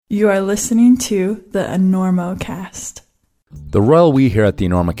You are listening to the Enormocast. The royal we here at the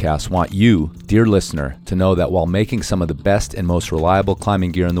Enormocast want you, dear listener, to know that while making some of the best and most reliable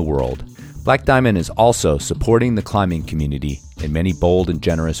climbing gear in the world, Black Diamond is also supporting the climbing community in many bold and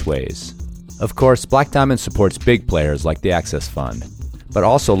generous ways. Of course, Black Diamond supports big players like the Access Fund, but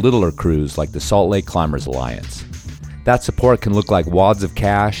also littler crews like the Salt Lake Climbers Alliance. That support can look like wads of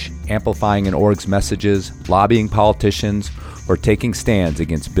cash, amplifying an org's messages, lobbying politicians, or taking stands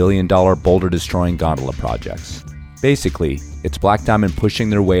against billion-dollar boulder-destroying gondola projects. Basically, it's Black Diamond pushing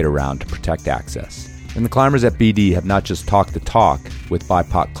their weight around to protect access. And the climbers at BD have not just talked the talk with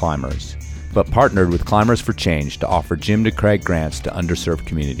BIPOC climbers, but partnered with Climbers for Change to offer Jim DeCraig grants to underserved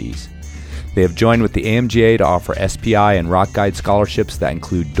communities. They have joined with the AMGA to offer SPI and Rock Guide scholarships that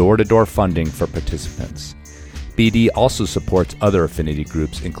include door-to-door funding for participants. BD also supports other affinity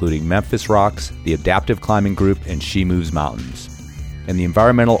groups including Memphis Rocks, the Adaptive Climbing Group, and She Moves Mountains. And the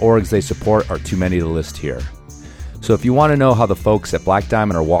environmental orgs they support are too many to list here. So if you want to know how the folks at Black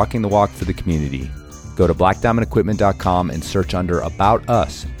Diamond are walking the walk for the community, go to blackdiamondequipment.com and search under About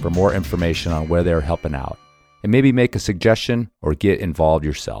Us for more information on where they're helping out. And maybe make a suggestion or get involved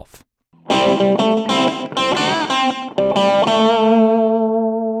yourself.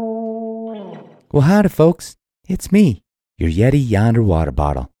 Well, howdy, folks. It's me, your Yeti Yonder water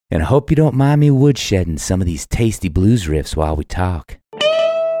bottle. And I hope you don't mind me woodshedding some of these tasty blues riffs while we talk.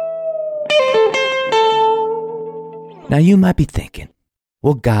 Now you might be thinking,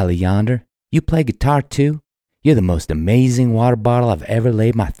 well, golly, Yonder, you play guitar too? You're the most amazing water bottle I've ever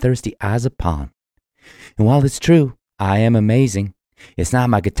laid my thirsty eyes upon. And while it's true, I am amazing, it's not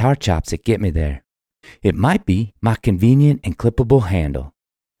my guitar chops that get me there. It might be my convenient and clippable handle.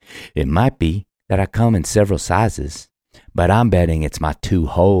 It might be that I come in several sizes, but I'm betting it's my 2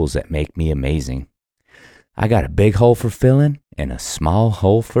 holes that make me amazing. I got a big hole for filling and a small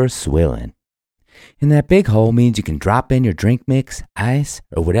hole for swilling. And that big hole means you can drop in your drink mix, ice,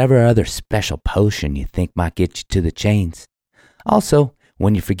 or whatever other special potion you think might get you to the chains. Also,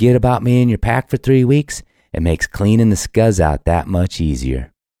 when you forget about me in your pack for 3 weeks, it makes cleaning the scuzz out that much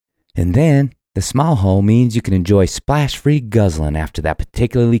easier. And then, the small hole means you can enjoy splash-free guzzling after that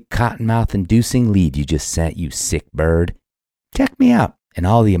particularly cottonmouth-inducing lead you just sent, you sick bird. Check me out and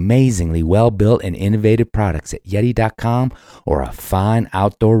all the amazingly well-built and innovative products at Yeti.com or a fine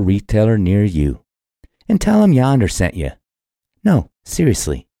outdoor retailer near you. And tell them Yonder sent you. No,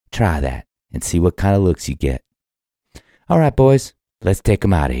 seriously, try that and see what kind of looks you get. All right, boys, let's take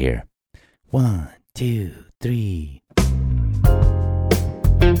them out of here. 1, 2, 3.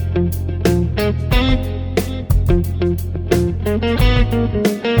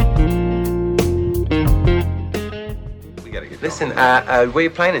 Listen, where are you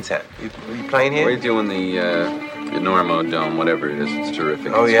playing in town? You playing here? We're doing the Enormo Dome, whatever it is. It's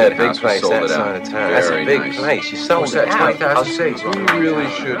terrific. Oh, it's yeah, big place, that side of town. That's a big nice place. You sold it out. 20,000 seats. You really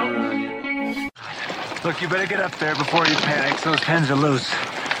should. Look, you better get up there before you panic. Those pens are loose.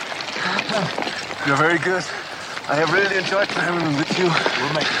 You're very good. I have really enjoyed climbing with you.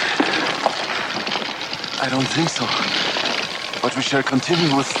 We'll make it. I don't think so. But we shall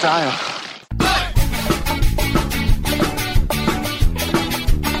continue with style.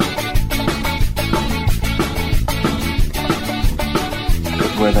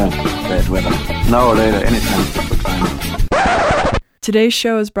 Bad weather. Now or later, anytime for climbing. Today's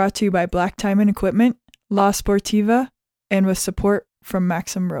show is brought to you by Black Diamond Equipment, La Sportiva, and with support from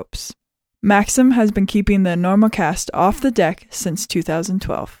Maxim Ropes. Maxim has been keeping the Enormocast off the deck since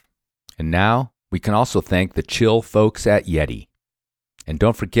 2012. And now, we can also thank the chill folks at Yeti. And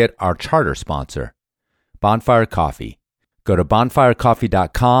don't forget our charter sponsor, Bonfire Coffee. Go to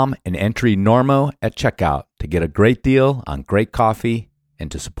bonfirecoffee.com and enter Enormo at checkout to get a great deal on great coffee and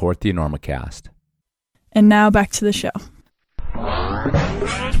to support the Enormocast. And now back to the show.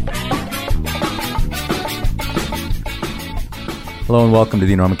 Hello and welcome to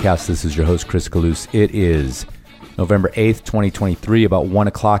the Enormocast. This is your host, Chris Kalous. It is November 8th, 2023, about 1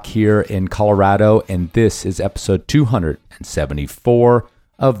 o'clock here in Colorado, and this is episode 274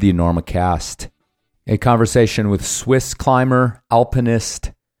 of the Enormocast, a conversation with Swiss climber,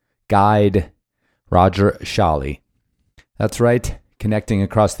 alpinist, guide, Roger Schaeli. That's right, connecting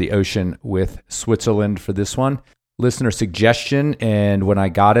across the ocean with Switzerland for this one. Listener suggestion, and when I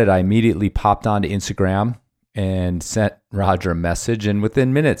got it, I immediately popped onto Instagram and sent Roger a message, and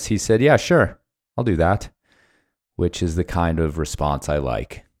within minutes he said, yeah, sure, I'll do that, which is the kind of response I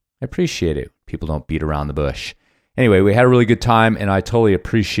like. I appreciate it. People don't beat around the bush. Anyway, we had a really good time, and I totally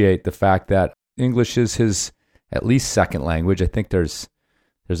appreciate the fact that English is his at least second language. I think there's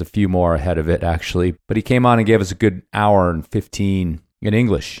a few more ahead of it, actually. But he came on and gave us a good hour and 15 in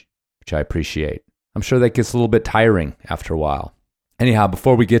English, which I appreciate. I'm sure that gets a little bit tiring after a while. Anyhow,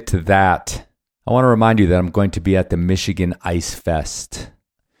 before we get to that, I want to remind you that I'm going to be at the Michigan Ice Fest.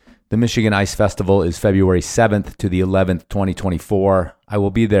 The Michigan Ice Festival is February 7th to the 11th, 2024. I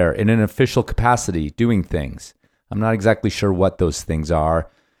will be there in an official capacity doing things. I'm not exactly sure what those things are.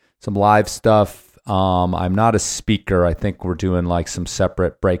 Some live stuff. I'm not a speaker. I think we're doing like some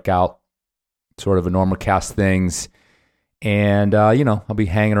separate breakout sort of Enormocast things. And, I'll be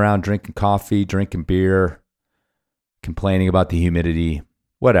hanging around drinking coffee, drinking beer, complaining about the humidity,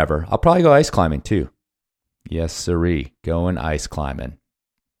 whatever. I'll probably go ice climbing too. Yes, sirree. Going ice climbing.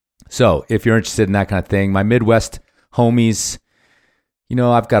 So if you're interested in that kind of thing, my Midwest homies,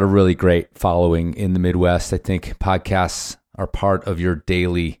 I've got a really great following in the Midwest. I think podcasts are part of your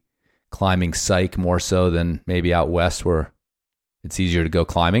daily climbing psyche more so than maybe out west where it's easier to go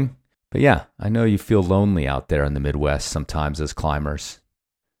climbing. But yeah, I know you feel lonely out there in the Midwest sometimes as climbers.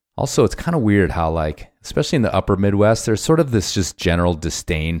 Also, it's kind of weird how, especially in the upper Midwest, there's sort of this just general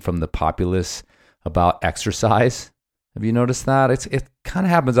disdain from the populace about exercise. Have you noticed that? It kind of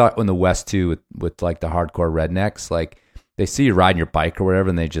happens out in the West too with the hardcore rednecks. Like they see you riding your bike or whatever,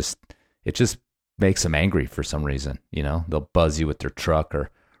 and it just makes them angry for some reason. They'll buzz you with their truck or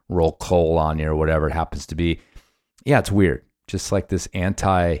roll coal on you or whatever it happens to be. Yeah, it's weird. Just like this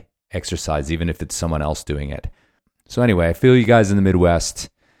anti-exercise, even if it's someone else doing it. So anyway, I feel you guys in the Midwest.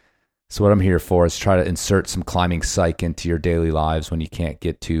 So what I'm here for is try to insert some climbing psych into your daily lives when you can't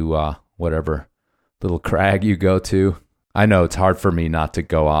get to whatever little crag you go to. I know it's hard for me not to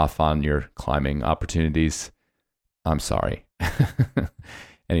go off on your climbing opportunities. I'm sorry.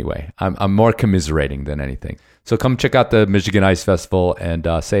 Anyway, I'm more commiserating than anything. So come check out the Michigan Ice Festival and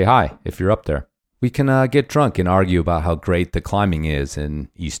say hi if you're up there. We can get drunk and argue about how great the climbing is in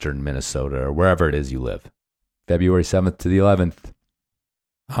eastern Minnesota or wherever it is you live. February 7th to the 11th.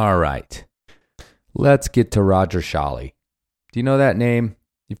 All right. Let's get to Roger Schaeli. Do you know that name?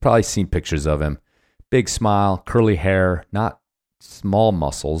 You've probably seen pictures of him. Big smile, curly hair, not small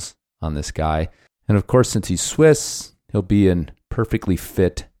muscles on this guy. And of course, since he's Swiss, he'll be in perfectly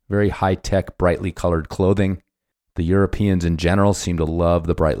fit, very high-tech, brightly colored clothing. The Europeans in general seem to love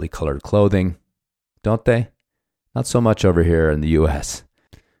the brightly colored clothing, don't they? Not so much over here in the U.S.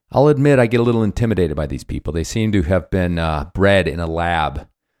 I'll admit I get a little intimidated by these people. They seem to have been bred in a lab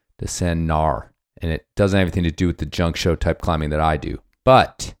to send gnar, and it doesn't have anything to do with the junk show type climbing that I do.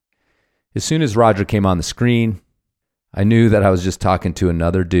 But as soon as Roger came on the screen, I knew that I was just talking to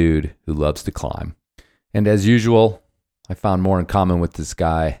another dude who loves to climb. And as usual, I found more in common with this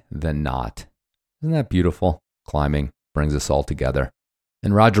guy than not. Isn't that beautiful? Climbing brings us all together.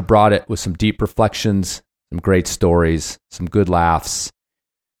 And Roger brought it with some deep reflections, some great stories, some good laughs.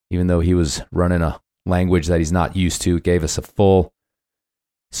 Even though he was running a language that he's not used to, it gave us a full,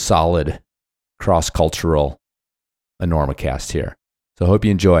 solid, cross-cultural Enormocast here. So I hope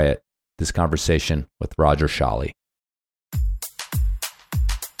you enjoy it, this conversation with Roger Schaeli.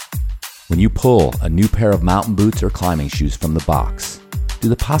 When you pull a new pair of mountain boots or climbing shoes from the box, do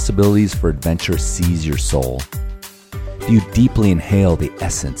the possibilities for adventure seize your soul? Do you deeply inhale the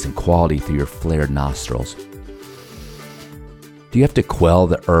essence and quality through your flared nostrils? Do you have to quell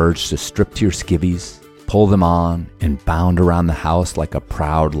the urge to strip to your skivvies, pull them on, and bound around the house like a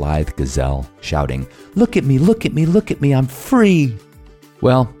proud, lithe gazelle, shouting, "Look at me, look at me, look at me, I'm free"?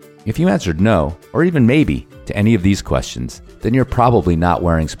 Well, if you answered no, or even maybe, to any of these questions, then you're probably not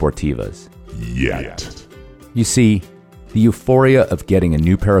wearing Sportivas. Yet. You see, the euphoria of getting a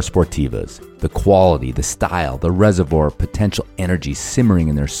new pair of Sportivas, the quality, the style, the reservoir of potential energy simmering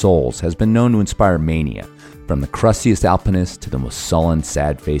in their souls has been known to inspire mania, from the crustiest alpinist to the most sullen,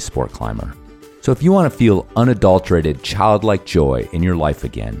 sad-faced sport climber. So if you want to feel unadulterated, childlike joy in your life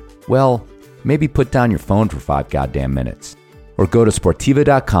again, well, maybe put down your phone for 5 goddamn minutes. Or go to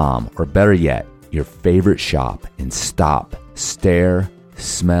Sportiva.com, or better yet, your favorite shop, and stop, stare,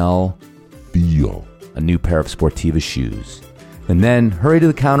 smell, feel a new pair of Sportiva shoes. And then hurry to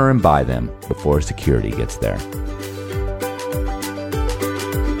the counter and buy them before security gets there.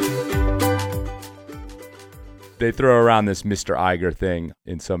 They throw around this Mr. Eiger thing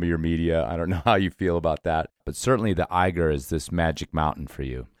in some of your media. I don't know how you feel about that, but certainly the Eiger is this magic mountain for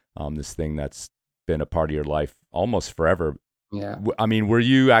you. This thing that's been a part of your life almost forever. Yeah. I mean, were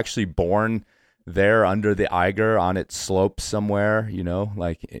you actually born there under the Eiger on its slopes somewhere,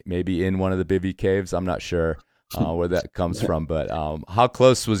 like maybe in one of the Bivy caves? I'm not sure where that comes from, but how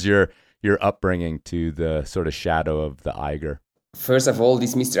close was your upbringing to the sort of shadow of the Eiger? First of all,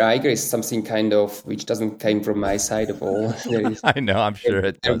 this Mr. Eiger is something kind of which doesn't came from my side of all. I know, I'm sure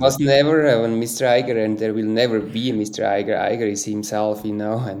it There doesn't. was never a Mr. Eiger, and there will never be a Mr. Eiger. Eiger is himself,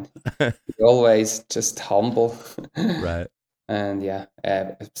 and he's always just humble. Right. And yeah,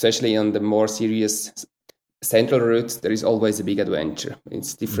 especially on the more serious central routes, there is always a big adventure.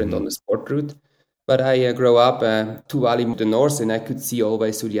 It's different on the sport route. But I grew up 2 valley to the north, and I could see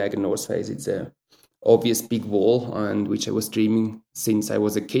always to the Eiger North face. It's a obvious big wall, and which I was dreaming since I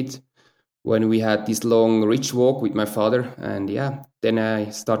was a kid, when we had this long ridge walk with my father. And yeah, then I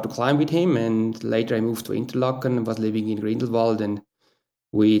started to climb with him, and later I moved to Interlaken and was living in Grindelwald. And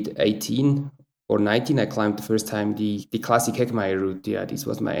with 18 or 19, I climbed the first time the classic Heckmeyer route. Yeah, this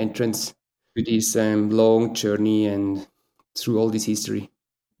was my entrance to this long journey and through all this history.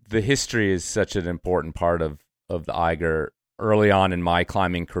 The history is such an important part of the Eiger. Early on in my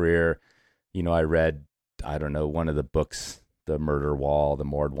climbing career, I read, one of the books, The Murder Wall, The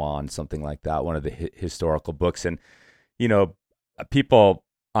Mordwan, something like that, one of the historical books. And, people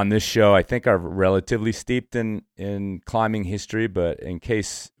on this show, I think, are relatively steeped in climbing history, but in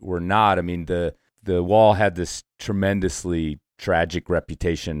case we're not, I mean, the wall had this tremendously tragic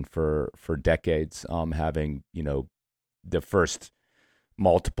reputation for decades, having, the first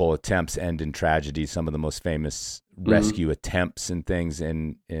multiple attempts end in tragedy, some of the most famous rescue attempts and things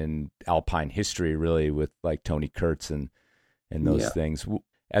in alpine history, really, with like Tony Kurtz and those things.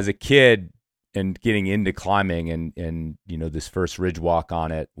 As a kid and getting into climbing and this first ridge walk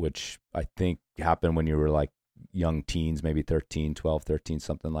on it, which I think happened when you were like young teens, maybe 13,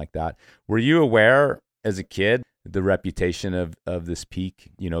 something like that. Were you aware as a kid the reputation of this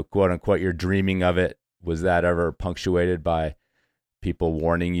peak, quote unquote, you're dreaming of it? Was that ever punctuated by people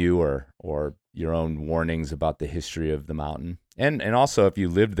warning you or your own warnings about the history of the mountain? And also, if you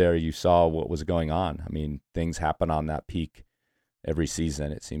lived there, you saw what was going on. I mean, things happen on that peak every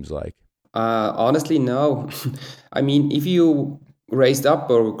season, it seems like. Honestly, no. I mean, if you raised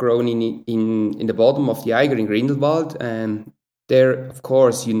up or grown in the bottom of the Eiger in Grindelwald, there, of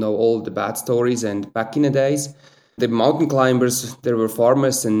course, all the bad stories. And back in the days, the mountain climbers, there were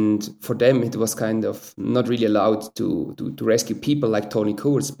farmers, and for them it was kind of not really allowed to rescue people like Tony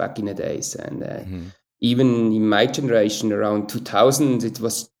Kurtz back in the days. And even in my generation, around 2000,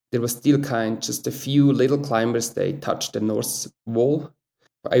 there was still just a few little climbers. They touched the North Wall.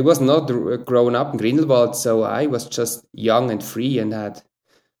 I was not grown up in Grindelwald, so I was just young and free, and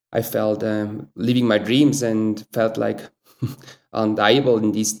I felt living my dreams and felt like undieable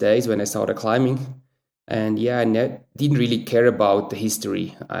in these days when I started climbing. And yeah, I didn't really care about the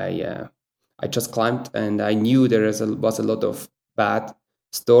history. I just climbed, and I knew there was a lot of bad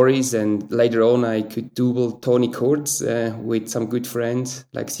stories. And later on, I could double Tony Kurtz with some good friends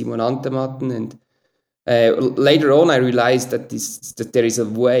like Simon Antematten. And later on, I realized that there is a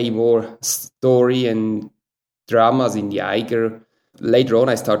way more story and dramas in the Eiger. Later on,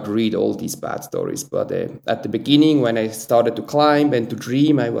 I started to read all these bad stories. But at the beginning, when I started to climb and to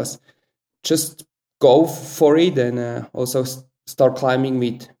dream, I was just go for it, and also start climbing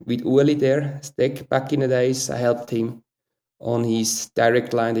with Uli there, Steck, back in the days. I helped him on his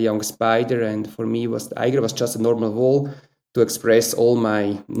direct line, the Young Spider, and for me, Eiger was just a normal wall to express all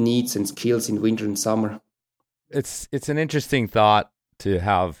my needs and skills in winter and summer. It's an interesting thought to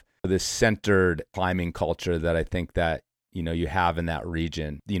have this centered climbing culture that I think that you have in that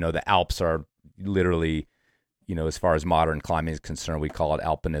region. The Alps are literally, as far as modern climbing is concerned, we call it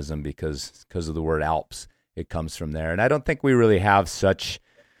alpinism because of the word Alps. It comes from there. And I don't think we really have such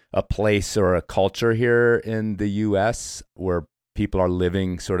a place or a culture here in the U.S. where people are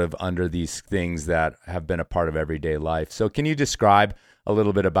living sort of under these things that have been a part of everyday life. So can you describe a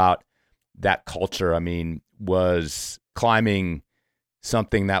little bit about that culture? I mean, was climbing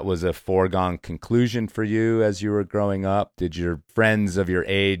something that was a foregone conclusion for you as you were growing up? Did your friends of your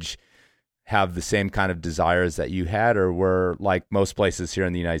age have the same kind of desires that you had, or were, like most places here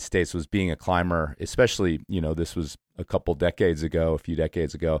in the United States, was being a climber, especially, this was a few decades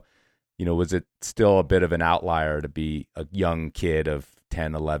ago, was it still a bit of an outlier to be a young kid of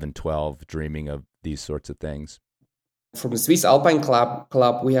 10, 11, 12 dreaming of these sorts of things? From the Swiss Alpine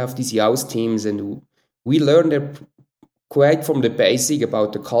Club, we have these YAUS teams, and we learned quite from the basic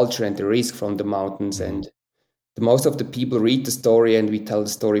about the culture and the risk from the mountains. And most of the people read the story, and we tell the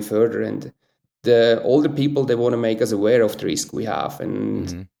story further. And the older people, they want to make us aware of the risk we have.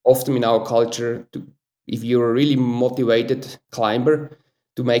 And often in our culture, if you're a really motivated climber,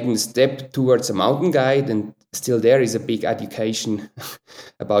 to making a step towards a mountain guide, and still there is a big education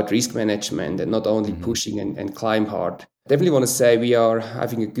about risk management and not only pushing and climb hard. Definitely want to say we are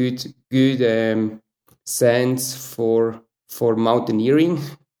having a good sense for for mountaineering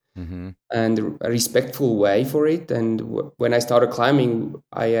Mm-hmm. and a respectful way for it. And when I started climbing,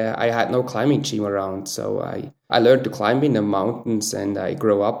 I had no climbing gym around, so I learned to climb in the mountains, and I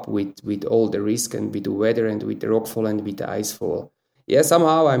grew up with all the risk and with the weather and with the rockfall and with the icefall. Yeah,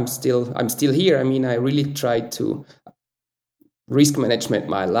 somehow I'm still here. I mean, I really tried to risk management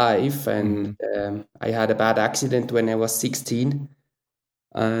my life, and I had a bad accident when I was 16.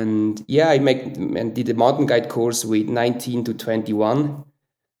 And yeah, I did a mountain guide course with 19 to 21.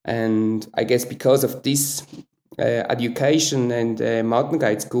 And I guess because of this education and mountain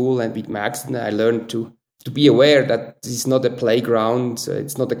guide school and with my accident, I learned to be aware that this is not a playground,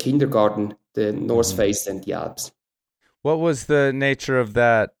 it's not a kindergarten, the North Face and the Alps. What was the nature of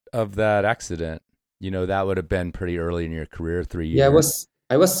that accident? You know, that would have been pretty early in your career, 3 years. Yeah,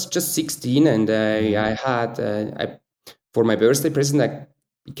 I was just 16, and I had for my birthday present,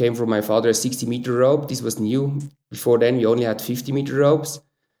 it came from my father, a 60-meter rope. This was new. Before then, we only had 50-meter ropes.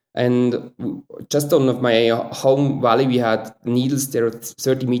 And just on my home valley, we had needles that are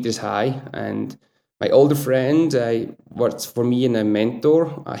 30 meters high. And my older friend was for me a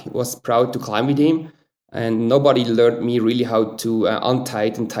mentor. I was proud to climb with him. And nobody learned me really how to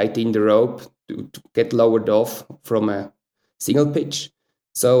untie and tighten the rope to get lowered off from a single pitch.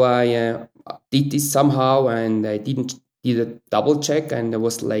 So I did this somehow, and I did a double check, and I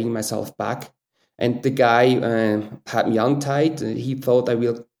was laying myself back. And the guy had me untied. He thought I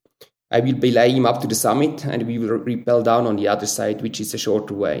will belay him up to the summit, and we will rappel down on the other side, which is a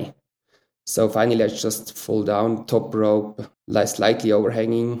shorter way. So finally, I just fall down, top rope, slightly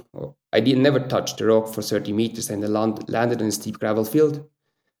overhanging. I never touched the rope for 30 meters, and I landed in a steep gravel field.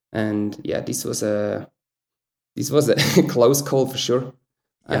 And yeah, this was a close call for sure.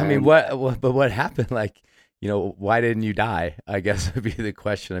 Yeah, I mean, what happened? Like, you know, why didn't you die? I guess would be the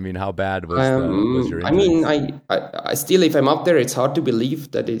question. I mean, how bad was your injury? I mean, I still, if I'm up there, it's hard to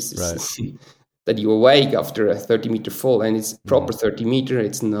believe that that you awake after a 30-meter fall, and it's proper 30-meter.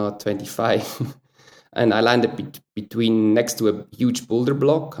 It's not 25. And I landed next to a huge boulder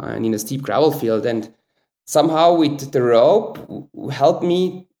block and in a steep gravel field, and somehow with the rope helped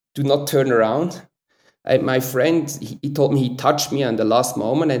me to not turn around. My friend, he told me he touched me on the last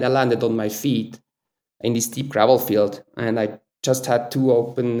moment, and I landed on my feet in this steep gravel field, and I just had 2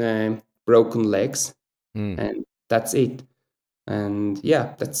 open broken legs, and that's it. And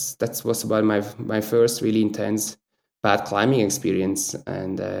yeah, that was about my first really intense bad climbing experience.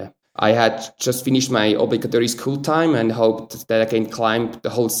 And I had just finished my obligatory school time and hoped that I can climb the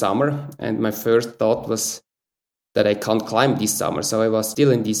whole summer. And my first thought was that I can't climb this summer, so I was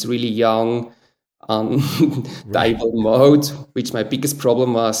still in this really young, unstable mode. Which my biggest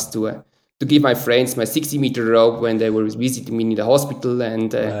problem was to give my friends my 60-meter rope when they were visiting me in the hospital,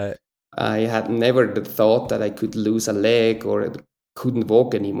 and I had never the thought that I could lose a leg or couldn't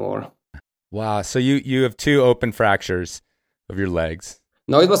walk anymore. Wow. So you have 2 open fractures of your legs.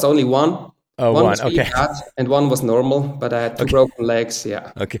 No, it was only one. Oh, one one. was really Okay. bad, and one was normal, but I had 2 broken legs.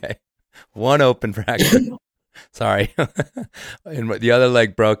 Yeah. Okay. 1 open fracture. Sorry. And the other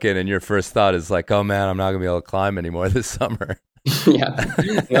leg broken, and your first thought is like, oh man, I'm not going to be able to climb anymore this summer. Yeah.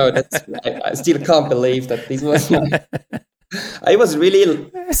 No, I still can't believe that this was I was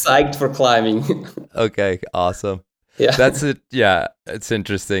really psyched for climbing. Okay, awesome. Yeah. That's it. Yeah, it's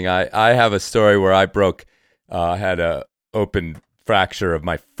interesting. I have a story where I had a open fracture of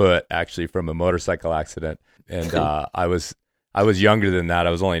my foot actually from a motorcycle accident, and I was younger than that. I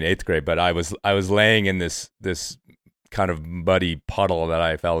was only in 8th grade, but I was laying in this kind of muddy puddle that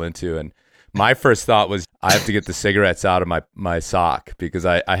I fell into, and my first thought was I have to get the cigarettes out of my sock, because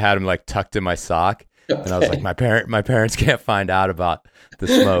I had them like tucked in my sock. Okay. And I was like, my parents can't find out about the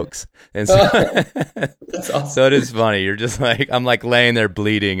smokes. And so, That's awesome. So it is funny. You're just like, I'm like laying there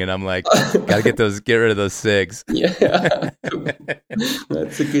bleeding, and I'm like, gotta get rid of those cigs. Yeah.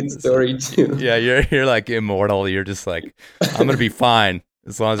 That's a good story too. Yeah, you're like immortal. You're just like, I'm gonna be fine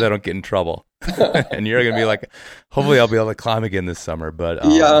as long as I don't get in trouble. And you're gonna be like, hopefully I'll be able to climb again this summer. But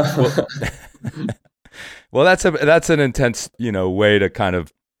yeah. Well, that's an intense, way to kind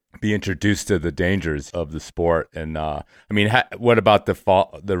of be introduced to the dangers of the sport. And I mean, what about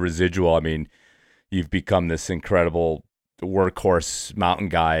the residual? I mean, you've become this incredible workhorse mountain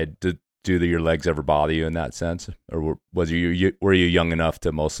guide. Do your legs ever bother you in that sense, or were you young enough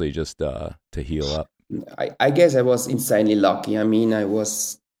to mostly just to heal up? I guess I was insanely lucky. I mean, I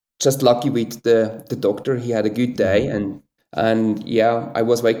was just lucky with the doctor. He had a good day, and yeah, I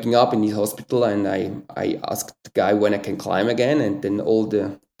was waking up in the hospital, and I asked the guy when I can climb again, and then all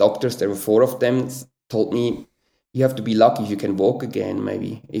the doctors, there were 4 of them, told me you have to be lucky if you can walk again.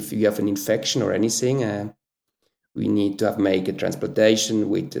 Maybe if you have an infection or anything. we need to make a transplantation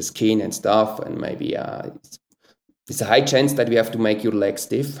with the skin and stuff, and maybe it's a high chance that we have to make your leg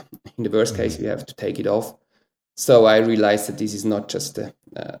stiff. In the worst case, we have to take it off. So I realized that this is not just a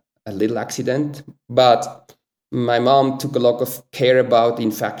little accident, but my mom took a lot of care about the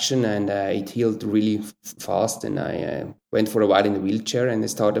infection, and it healed really fast. And I went for a while in a wheelchair, and I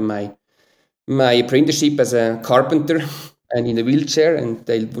started my apprenticeship as a carpenter and in a wheelchair. And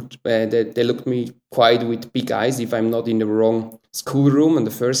they looked me quite with big eyes if I'm not in the wrong schoolroom on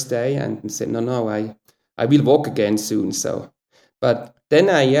the first day, and said, no, I will walk again soon. So, but then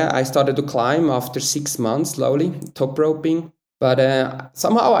I started to climb after 6 months slowly, top roping. But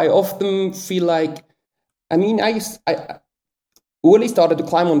somehow I often feel like, Uli started to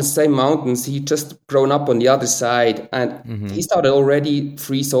climb on the same mountains. He just grown up on the other side, and he started already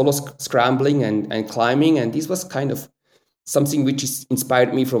free solo scrambling and climbing. And this was kind of something which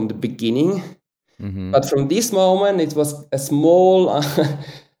inspired me from the beginning. But from this moment, it was a small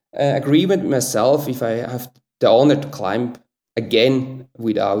agreement with myself. If I have the honor to climb again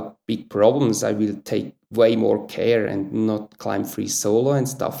without big problems, I will take way more care and not climb free solo and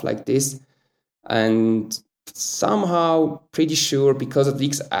stuff like this. And somehow pretty sure because of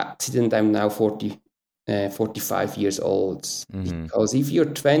this accident, I'm now 45 years old. Because if you're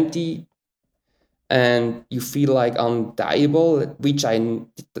 20 and you feel like undiable, which I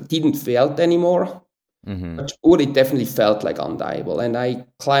didn't felt anymore, but Uri definitely felt like undiable. And I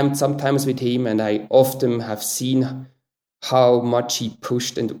climbed sometimes with him, and I often have seen how much he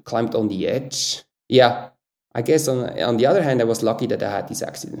pushed and climbed on the edge. Yeah, I guess on the other hand, I was lucky that I had this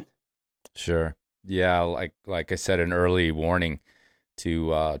accident. Sure. Yeah, like I said, an early warning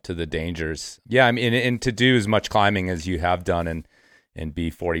to the dangers. Yeah, I mean, and to do as much climbing as you have done and be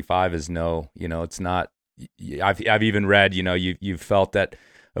 45 is it's not. I've even read, you've felt that,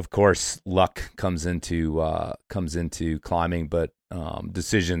 of course, luck comes into climbing, but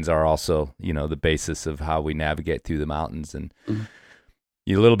decisions are also the basis of how we navigate through the mountains, and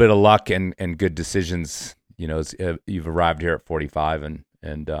a little bit of luck and good decisions. You've arrived here at 45,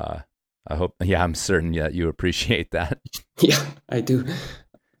 and I hope, I'm certain that you appreciate that. Yeah, I do.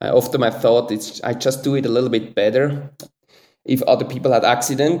 I thought I just do it a little bit better if other people had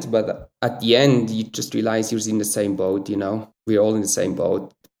accident, but at the end, you just realize you're in the same boat, We're all in the same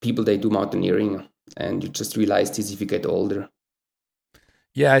boat. People, they do mountaineering, and you just realize this if you get older.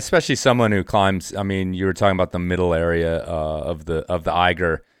 Yeah, especially someone who climbs. I mean, you were talking about the middle area of the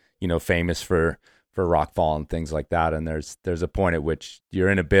Eiger, famous for rockfall and things like that. And there's a point at which you're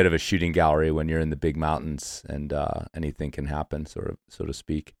in a bit of a shooting gallery when you're in the big mountains, and anything can happen, so to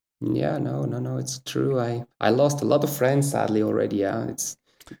speak. Yeah, no, it's true. I lost a lot of friends, sadly, already. Yeah,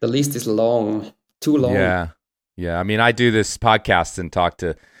 the list is long, too long. Yeah. I mean, I do this podcast and talk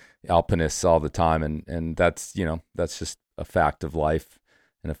to alpinists all the time, and that's just a fact of life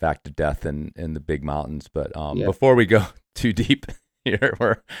and a fact of death in the big mountains. But before we go too deep here,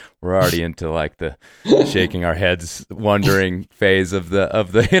 we're already into like the shaking our heads, wondering phase of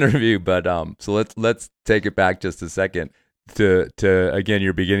the interview. But so let's take it back just a second to again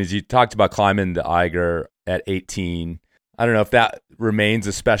your beginnings. You talked about climbing the Eiger at 18. I don't know if that remains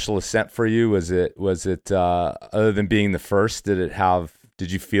a special ascent for you. Was it other than being the first?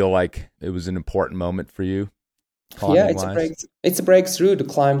 Did you feel like it was an important moment for you? Yeah, it's a breakthrough to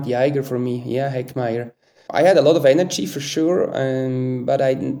climb the Eiger for me. Yeah, Heckmeyer. I had a lot of energy for sure, but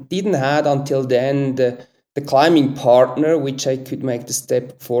I didn't have until then the climbing partner, which I could make the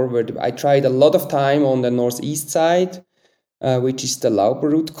step forward. I tried a lot of time on the northeast side, which is the Lauber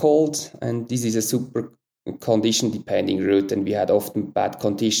route called, and this is a super condition depending route, and we had often bad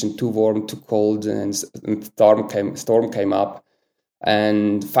condition, too warm, too cold, and storm came up.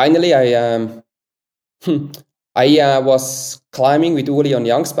 And finally I was climbing with Uli on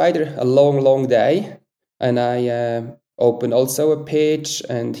Young Spider a long day, and I opened also a page,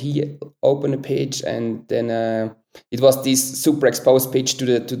 and he opened a page, and then it was this super exposed pitch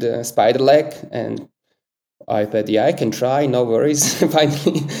to the spider leg, and I thought, yeah, I can try, no worries.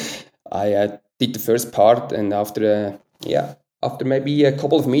 Finally, I did the first part, and after maybe a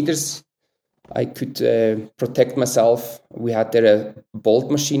couple of meters, I could protect myself. We had there a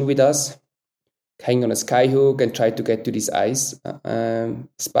bolt machine with us, hang on a skyhook and try to get to this ice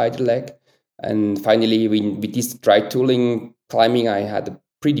spider leg. And finally, with this dry tooling climbing, I had a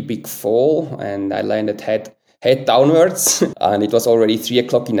pretty big fall, and I landed head downwards. And it was already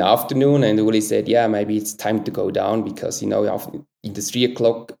 3:00 in the afternoon, and Uli said, yeah, maybe it's time to go down, because, in the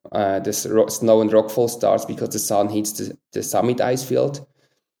 3:00, the snow and rockfall starts because the sun hits the summit ice field.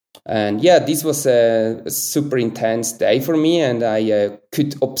 And yeah, this was a super intense day for me, and I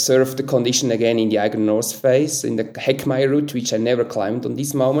could observe the condition again in the Eiger North face, in the Heckmeyer route, which I never climbed on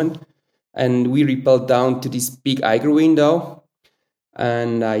this moment. And we rappelled down to this big Eiger window,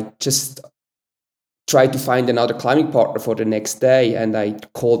 and I just tried to find another climbing partner for the next day. And I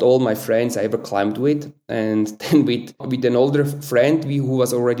called all my friends I ever climbed with, and then with an older friend who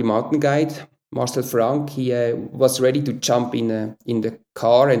was already mountain guide, Marcel Frank, he was ready to jump in the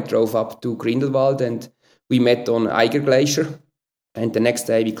car and drove up to Grindelwald, and we met on Eiger Glacier. And the next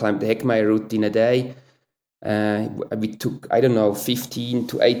day we climbed the Heckmeyer route in a day. We took, 15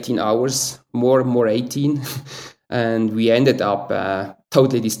 to 18 hours, more 18. And we ended up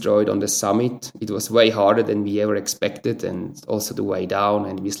totally destroyed on the summit. It was way harder than we ever expected, and also the way down.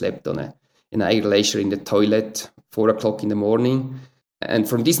 And we slept on an Eiger Glacier in the toilet, 4 o'clock in the morning. And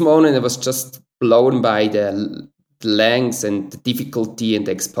from this moment, I was just blown by the length and the difficulty and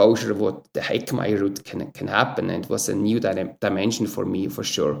the exposure of what the Heckmeyer route can happen. And it was a new dimension for me, for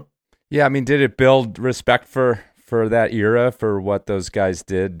sure. Yeah, I mean, did it build respect for that era, for what those guys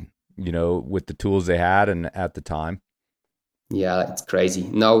did, with the tools they had and at the time? Yeah, it's crazy.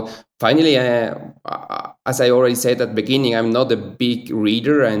 Now, finally, as I already said at the beginning, I'm not a big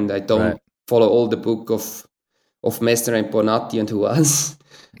reader, and I don't follow all the book of Messner and Bonatti and who else.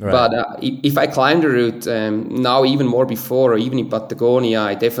 Right. But if I climb the route now, even more before, or even in Patagonia,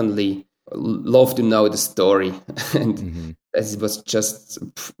 I definitely love to know the story. And it was just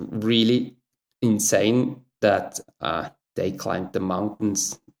really insane that they climbed the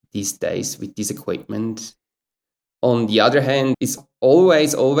mountains these days with this equipment. On the other hand, it's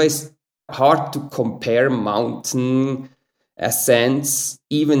always hard to compare mountain ascents,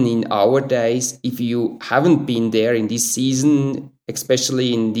 even in our days, if you haven't been there in this season,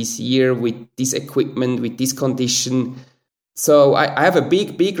 especially in this year with this equipment, with this condition. So I have a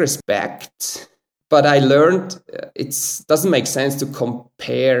big respect, but I learned it doesn't make sense to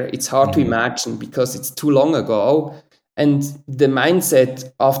compare. It's hard to imagine because it's too long ago. And the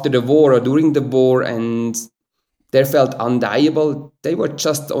mindset after the war or during the war, and they felt undieable. They were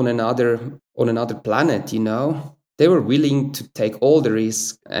just on another planet, They were willing to take all the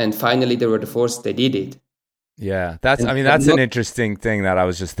risk, and finally they were the first. They did it. Yeah, that's an interesting thing that I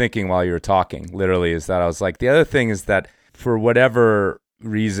was just thinking while you were talking. Literally, is that I was like, the other thing is that for whatever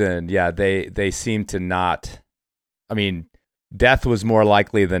reason, they seem to not. I mean, death was more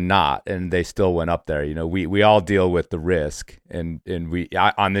likely than not, and they still went up there. We all deal with the risk, and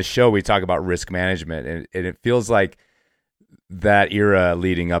on this show we talk about risk management, and it feels like that era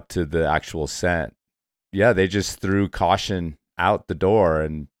leading up to the actual ascent. Yeah, they just threw caution out the door,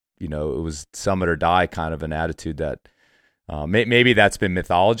 and it was summit or die kind of an attitude that maybe that's been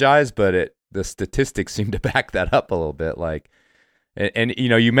mythologized, but the statistics seem to back that up a little bit. Like, and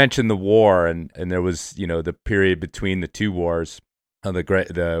you mentioned the war, and there was the period between the two wars,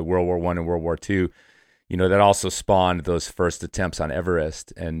 the World War I and World War II, that also spawned those first attempts on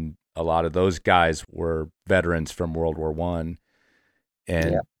Everest, and a lot of those guys were veterans from World War I.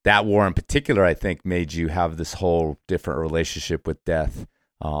 And that war in particular, I think, made you have this whole different relationship with death.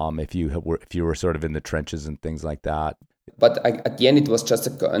 If you were sort of in the trenches and things like that. But at the end, it was just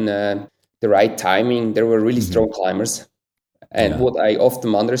the right timing. There were really strong climbers, and what I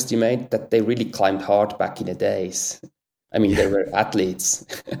often underestimate, that they really climbed hard back in the days. I mean, they were athletes.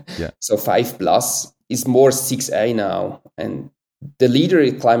 So 5+ is more 6A now, and the leader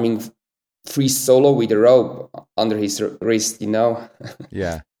is climbing free solo with a rope under his wrist.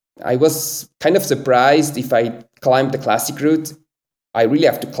 Yeah. I was kind of surprised if I climbed the classic route. I really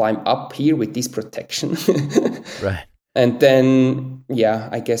have to climb up here with this protection. Right. And then,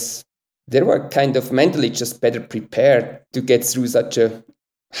 I guess they were kind of mentally just better prepared to get through such a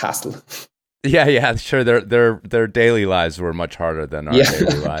hassle. Yeah, sure. Their daily lives were much harder than our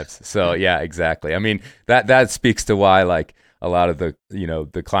daily lives. So yeah, exactly. I mean, that speaks to why, like, a lot of the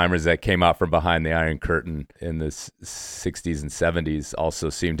the climbers that came out from behind the Iron Curtain in the 60s and 70s also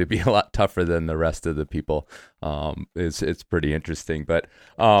seem to be a lot tougher than the rest of the people. It's pretty interesting. But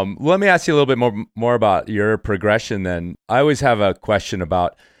let me ask you a little bit more about your progression then. I always have a question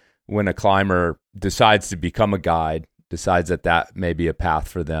about when a climber decides to become a guide, decides that may be a path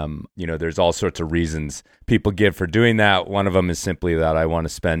for them. There's all sorts of reasons people give for doing that. One of them is simply that I want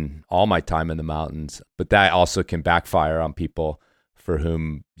to spend all my time in the mountains, but that also can backfire on people for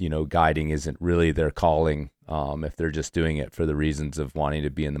whom, guiding isn't really their calling. If they're just doing it for the reasons of wanting to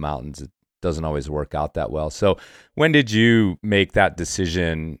be in the mountains, it doesn't always work out that well. So when did you make that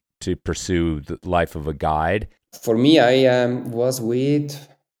decision to pursue the life of a guide? For me, I was with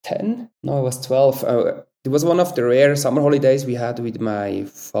 10. No, I was 12. it was one of the rare summer holidays we had with my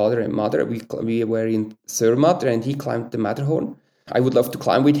father and mother. We were in Zermatt, and he climbed the Matterhorn. I would love to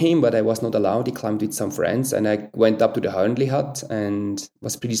climb with him, but I was not allowed. He climbed with some friends, and I went up to the Hörnli hut, and it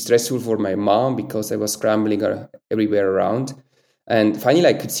was pretty stressful for my mom because I was scrambling everywhere around. And finally,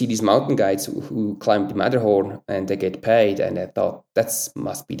 I could see these mountain guides who climbed the Matterhorn, and they get paid. And I thought, that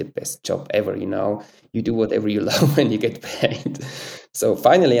must be the best job ever, you know. You do whatever you love and you get paid. So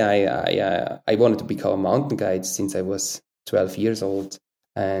finally, I wanted to become a mountain guide since I was 12 years old.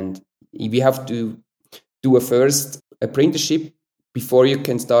 And we have to do a first apprenticeship before you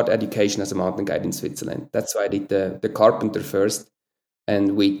can start education as a mountain guide in Switzerland. That's why I did the carpenter first.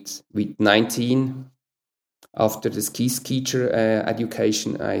 And with 19, after the ski teacher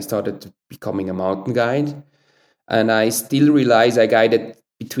education, I started becoming a mountain guide. And I still realize I guided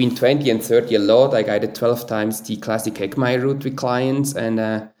between 20 and 30 a lot. I guided 12 times the classic Heckmeyer route with clients.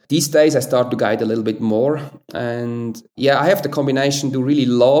 And these days I start to guide a little bit more. And yeah, I have the combination to really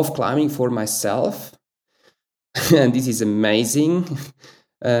love climbing for myself. And this is amazing.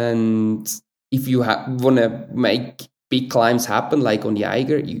 And if you want to make big climbs happen, like on the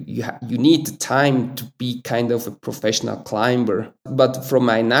Eiger, you need the time to be kind of a professional climber. But from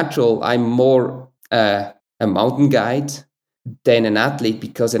my natural, I'm more a mountain guide than an athlete,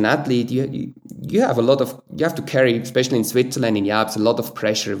 because an athlete, you have to carry, especially in Switzerland, in the Alps, a lot of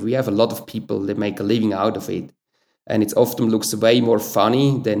pressure. We have a lot of people that make a living out of it. And it often looks way more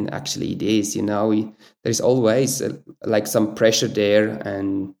funny than actually it is, you know. There's always like some pressure there.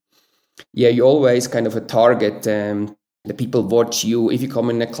 And yeah, you always kind of a target. The people watch you if you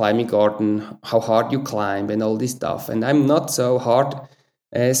come in a climbing garden, how hard you climb and all this stuff. And I'm not so hard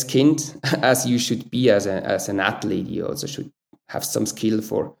skinned as you should be as an athlete. You also should have some skill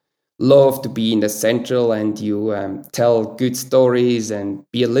for love to be in the central, and you tell good stories and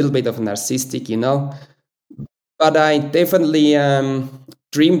be a little bit of narcissistic, you know. But I definitely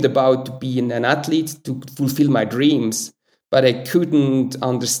dreamed about being an athlete to fulfill my dreams. But I couldn't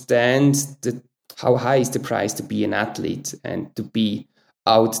understand how high is the price to be an athlete and to be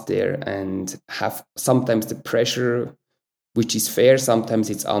out there and have sometimes the pressure, which is fair,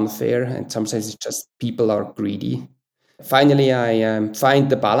 sometimes it's unfair, and sometimes it's just people are greedy. Finally, I find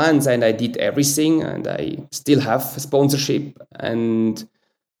the balance, and I did everything, and I still have a sponsorship, and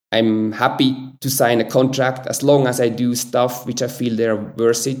I'm happy to sign a contract as long as I do stuff which I feel they're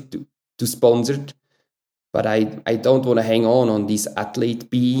worth it to sponsor. But I don't want to hang on this athlete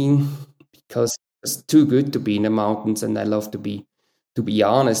being, because it's too good to be in the mountains, and I love to be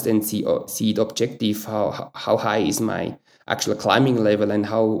honest and see it objective. How high is my actual climbing level, and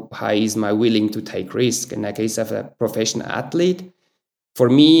how high is my willing to take risk? And I guess as a professional athlete, for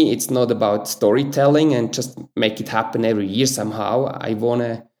me, it's not about storytelling and just make it happen every year somehow. I want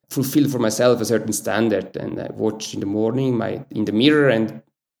to fulfill for myself a certain standard, and I watch in the morning in the mirror, and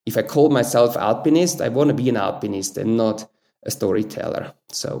if I call myself alpinist, I want to be an alpinist and not a storyteller.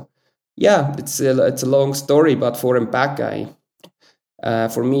 So yeah, it's a long story, but for and back,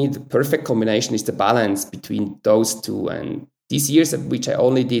 for me, the perfect combination is the balance between those two. And these years, which I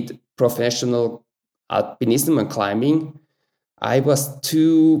only did professional alpinism and climbing, I was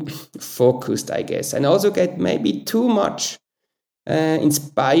too focused, I guess, and also get maybe too much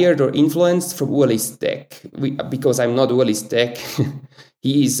inspired or influenced from Ueli's deck, because I'm not Ueli's deck.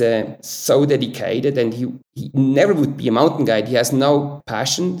 He is so dedicated, and he never would be a mountain guide. He has no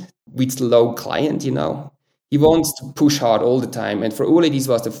passion with low client, you know. He wants to push hard all the time. And for Ueli, this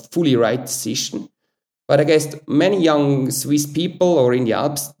was the fully right decision. But I guess many young Swiss people or in the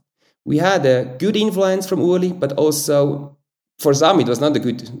Alps, we had a good influence from Ueli, but also for some, it was not a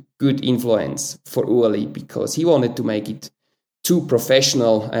good influence for Ueli, because he wanted to make it too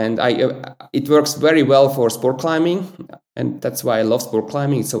professional. And it works very well for sport climbing. And that's why I love sport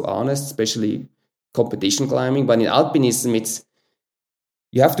climbing. It's so honest, especially competition climbing. But in alpinism,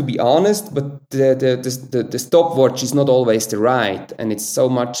 you have to be honest, but the stopwatch is not always the right. And it's so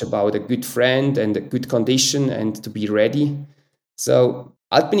much about a good friend and a good condition and to be ready. So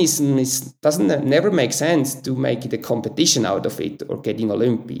alpinism never make sense to make it a competition out of it or getting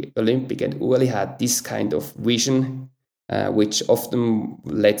Olympic. And Ueli had this kind of vision, which often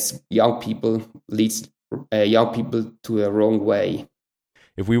leads young people to a wrong way.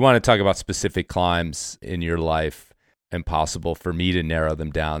 If we want to talk about specific climbs in your life, impossible for me to narrow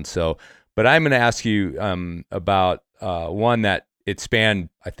them down. But I'm going to ask you about one that it spanned,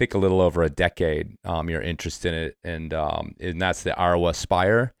 I think, a little over a decade. Your interest in it, and that's the Arawa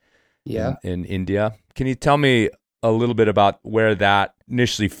Spire, in India. Can you tell me a little bit about where that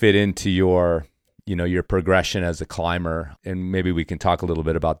initially fit into your your progression as a climber, and maybe we can talk a little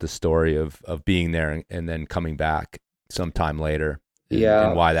bit about the story of being there and then coming back sometime later,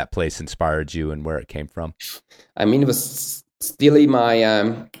 and why that place inspired you and where it came from. I mean, it was still in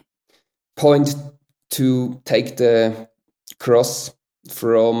my point to take the cross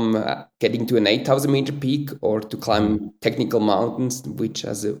from getting to an 8,000 meter peak or to climb technical mountains, which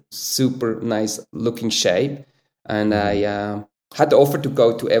has a super nice looking shape. And I had the offer to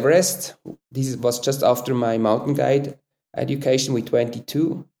go to Everest. This was just after my mountain guide education with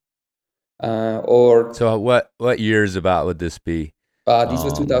 22. So what years about would this be? This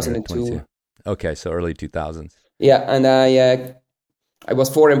was 2002. Okay, so early 2000s. Yeah, and I was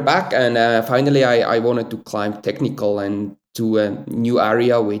forward and back, and finally I wanted to climb technical and to a new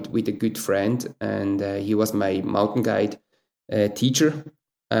area with a good friend, and he was my mountain guide teacher,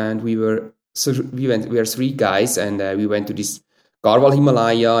 and we were 3 guys, and we went to this Garhwal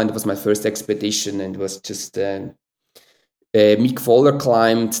Himalaya, and it was my first expedition, and it was just Mick Fowler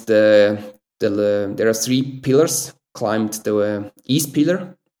climbed there are 3 pillars, climbed the east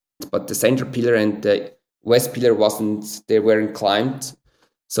pillar, but the center pillar and the west pillar weren't climbed.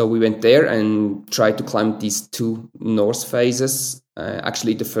 So we went there and tried to climb these 2 north faces.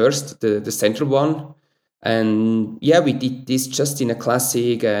 Actually, the central one. And we did this just in a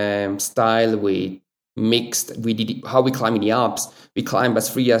classic style. We did how we climb in the Alps. We climb as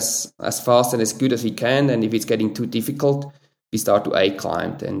free, as fast and as good as we can. And if it's getting too difficult, we start to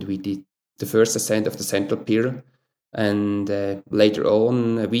A-climb. And we did the first ascent of the central pillar. And later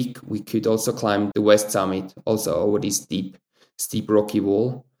on a week, we could also climb the west summit, also over this steep rocky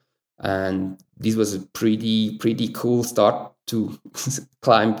wall. And this was a pretty cool start to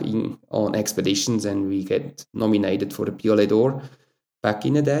climbing on expeditions, and we get nominated for the Piolet d'Or back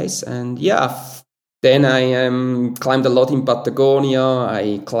in the days. And then I climbed a lot in Patagonia.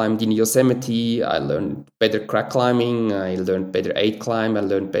 I climbed in Yosemite. I learned better crack climbing. I learned better 8 climb. I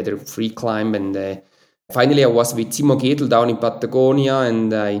learned better free climb. And finally I was with Simon Giedl down in Patagonia,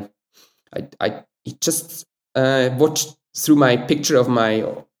 and I just watched through my picture of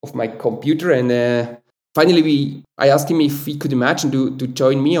my computer, and finally I asked him if he could imagine to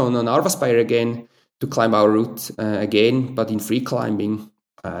join me on Arvaspire again, to climb our route again, but in free climbing.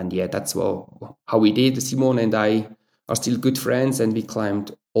 And that's how we did. Simon and I are still good friends, and we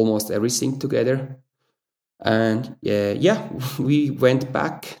climbed almost everything together. And we went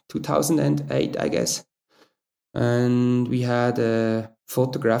back 2008, I guess. And we had a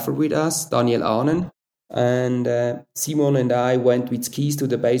photographer with us, Daniel Ahnen. And Simon and I went with skis to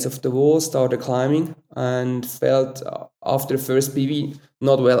the base of the wall, started climbing, and felt after the first PV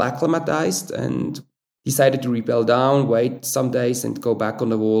not well acclimatized, and decided to rappel down, wait some days, and go back on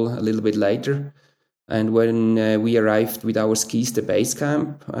the wall a little bit later. And when we arrived with our skis to base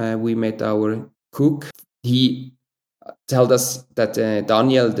camp, we met our cook. He told us that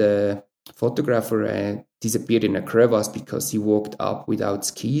Daniel, the photographer, disappeared in a crevasse because he walked up without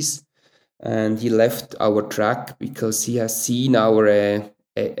skis. And he left our track because he has seen our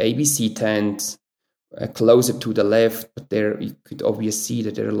ABC tent closer to the left, but there you could obviously see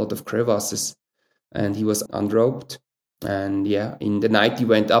that there are a lot of crevasses, and he was unroped. And in the night he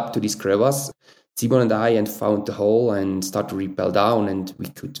went up to this crevasse, Simon and I, and found the hole and started to rappel down, and we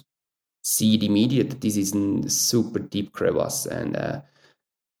could see it immediately that this is a super deep crevasse. And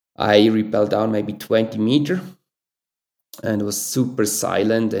I rappelled down maybe 20 meters. And it was super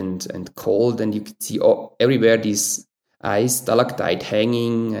silent and cold, and you could see everywhere this ice stalactite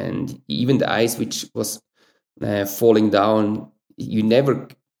hanging, and even the ice which was falling down, you never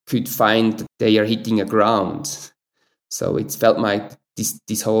could find that they are hitting a ground. So it felt like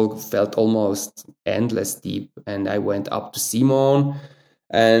this hole felt almost endless deep. And I went up to Simon,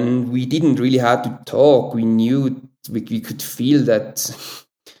 and we didn't really have to talk. We knew, we could feel that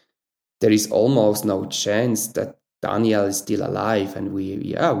there is almost no chance that Daniel is still alive. And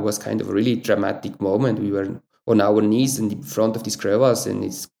it was kind of a really dramatic moment. We were on our knees in front of this crevasse, and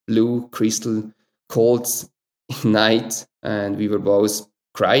it's blue, crystal, cold night, and we were both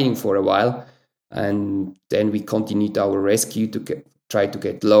crying for a while. And then we continued our rescue to try to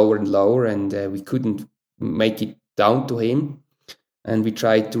get lower and lower, and we couldn't make it down to him. And we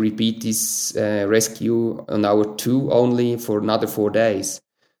tried to repeat this rescue on our 2 only for another 4 days.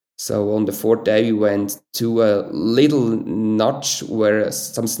 So on the 4th day, we went to a little notch where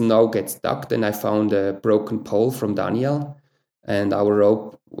some snow gets stuck. Then I found a broken pole from Daniel, and our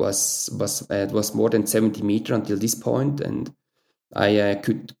rope was more than 70 meters until this point. And I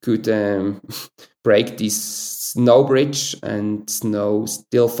could break this snow bridge, and snow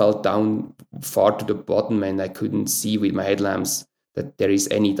still fell down far to the bottom, and I couldn't see with my headlamps that there is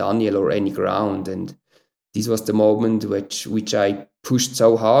any Daniel or any ground. And this was the moment which I pushed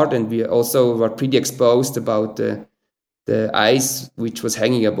so hard, and we also were pretty exposed about the ice which was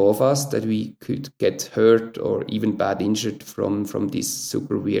hanging above us, that we could get hurt or even bad injured from this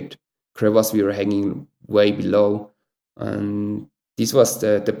super weird crevasse we were hanging way below. And this was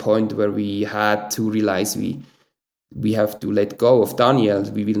the point where we had to realize we have to let go of Daniel.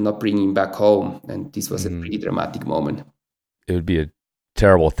 We will not bring him back home. And this was a pretty dramatic moment. It would be a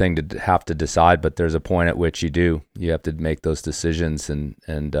terrible thing to have to decide, but there's a point at which you have to make those decisions.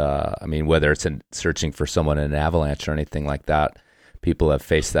 And I mean, whether it's searching for someone in an avalanche or anything like that, people have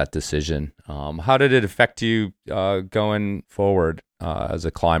faced that decision. How did it affect you going forward as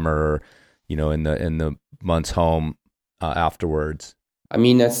a climber, or, in the months home afterwards? I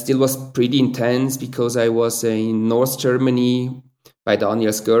mean, it still was pretty intense because I was in North Germany by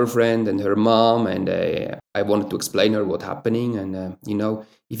Daniel's girlfriend and her mom, and I wanted to explain her what's happening. And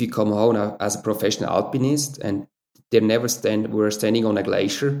if you come home as a professional alpinist and we're standing on a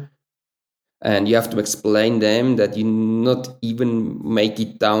glacier, and you have to explain them that you not even make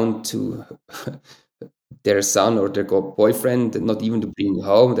it down to their son or their boyfriend, not even to bring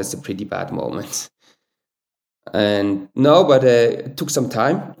home, that's a pretty bad moment. And no, but it took some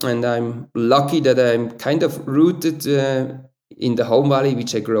time, and I'm lucky that I'm kind of rooted in the home valley,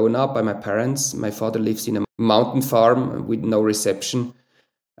 which I grown up by my parents. My father lives in a mountain farm with no reception,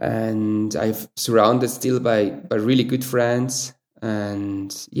 and I'm surrounded still by really good friends.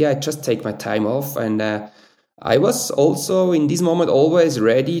 And yeah, I just take my time off. And I was also in this moment always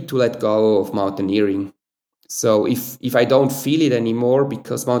ready to let go of mountaineering. So if I don't feel it anymore,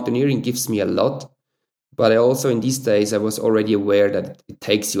 because mountaineering gives me a lot, but I also in these days I was already aware that it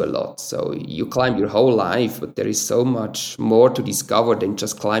takes you a lot. So you climb your whole life, but there is so much more to discover than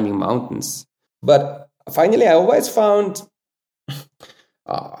just climbing mountains. But finally, I always found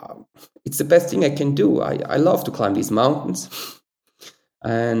it's the best thing I can do. I love to climb these mountains.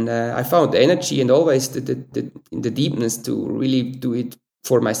 And I found energy and always the deepness to really do it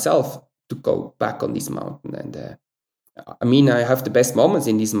for myself, to go back on this mountain. And I mean, I have the best moments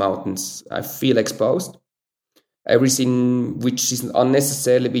in these mountains. I feel exposed. Everything which is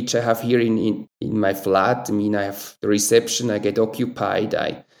unnecessarily, which I have here in my flat. I mean, I have the reception, I get occupied.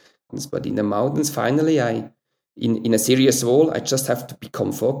 But in the mountains, finally, in a serious role, I just have to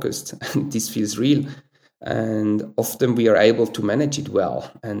become focused. And this feels real. And often we are able to manage it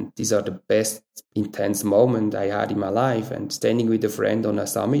well. And these are the best intense moments I had in my life. And standing with a friend on a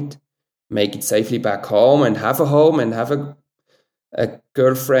summit, make it safely back home, and have a home, and have a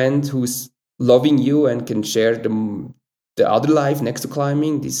girlfriend who's loving you and can share the other life next to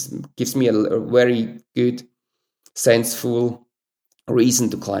climbing. This gives me a very good, senseful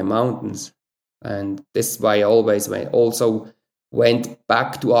reason to climb mountains. And that's why I always went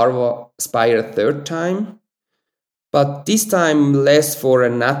back to Arva Spire a third time, but this time less for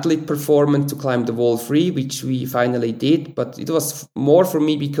an athlete performance to climb the wall free, which we finally did. But it was more for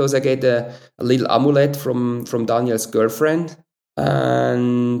me because I get a little amulet from Daniel's girlfriend.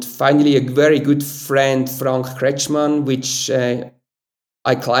 And finally, a very good friend, Frank Kretschmann, which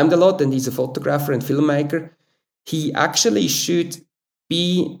I climbed a lot, and he's a photographer and filmmaker. He actually should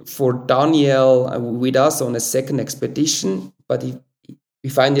be for Daniel with us on a second expedition, but he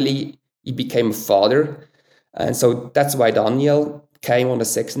became a father. And so that's why Daniel came on a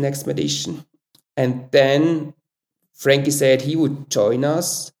second expedition. And then Frankie said he would join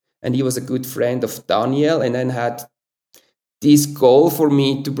us, and he was a good friend of Daniel, and then had this goal for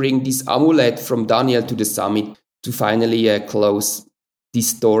me to bring this amulet from Daniel to the summit to finally close this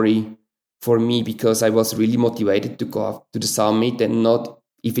story for me, because I was really motivated to go up to the summit, and not,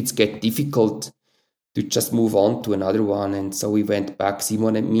 if it's get difficult, to just move on to another one. And so we went back,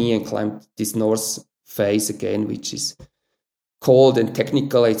 Simon and me, and climbed this north face again, which is cold and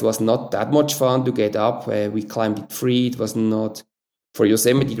technical. It was not that much fun to get up. We climbed it free. It was not, for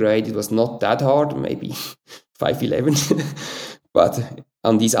Yosemite grade, it was not that hard, maybe 511. But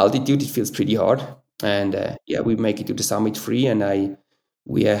on this altitude, it feels pretty hard. And we make it to the summit free. And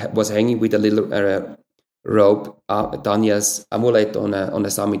we was hanging with a little rope, Daniel's amulet on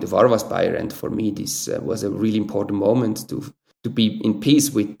a summit of Arva Spire. And for me, this was a really important moment to be in peace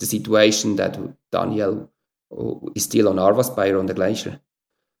with the situation that Daniel is still on Arva Spire on the glacier.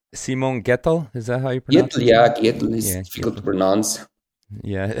 Simon Gettel, is that how you pronounce it? Yeah, Gettel is difficult to pronounce.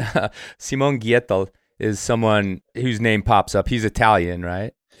 Yeah, Simon Gettel is someone whose name pops up. He's Italian,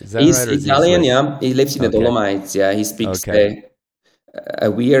 right? Is that He's right? Italian, yeah. He lives in the Dolomites. Yeah, he speaks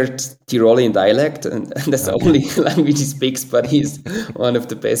a weird Tyrolean dialect, and that's the only language he speaks, but he's one of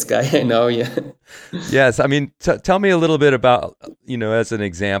the best guys I know, yeah. Yes, I mean, tell me a little bit about, as an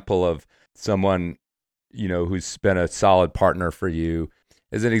example of someone, who's been a solid partner for you,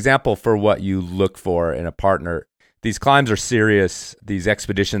 as an example for what you look for in a partner. These climbs are serious. These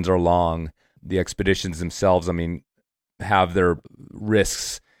expeditions are long. The expeditions themselves, I mean, have their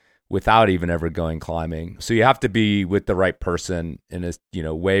risks without even ever going climbing. So you have to be with the right person, and it's,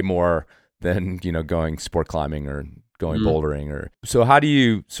 way more than, going sport climbing or going bouldering. So how do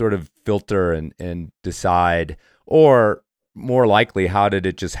you sort of filter and decide, or more likely, how did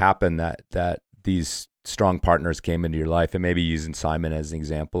it just happen that these strong partners came into your life, and maybe using Simon as an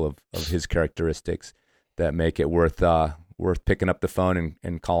example of his characteristics that make it worth picking up the phone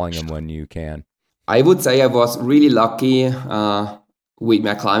and calling him when you can? I would say I was really lucky with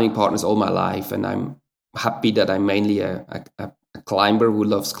my climbing partners all my life, and I'm happy that I'm mainly a climber who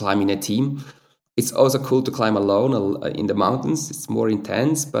loves climbing a team. It's also cool to climb alone in the mountains. It's more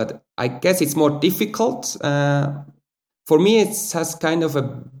intense, but I guess it's more difficult. For me,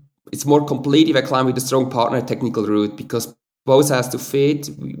 it's more complete if I climb with a strong partner, a technical route, because both has to fit.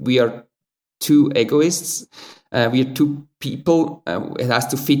 We are two egoists. We are two people. It has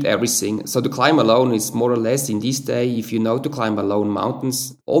to fit everything. So to climb alone is more or less, in this day, if you know to climb alone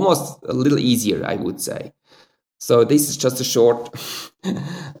mountains, almost a little easier, I would say. So this is just a short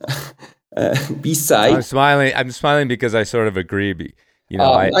B-side. I'm smiling because I sort of agree.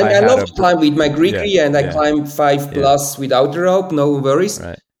 I love to climb with my Grigri, and I climb 5+ without the rope, no worries.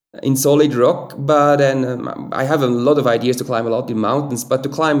 Right. In solid rock, but then I have a lot of ideas to climb a lot in mountains, but to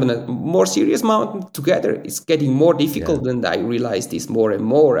climb in a more serious mountain together is getting more difficult, and I realize this more and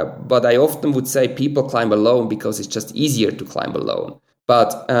more. But I often would say people climb alone because it's just easier to climb alone.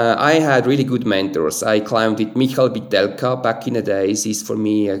 But I had really good mentors. I climbed with Michal Bitelka back in the days. He's for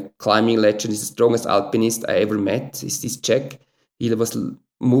me a climbing legend. He's the strongest alpinist I ever met. He's this Czech. He was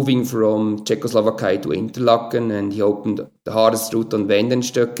moving from Czechoslovakia to Interlaken, and he opened the hardest route on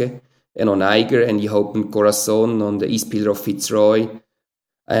Wendenstöcke and on Eiger, and he opened Corazon on the East Pillar of Fitzroy.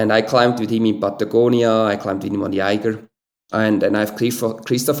 And I climbed with him in Patagonia. I climbed with him on the Eiger. And I have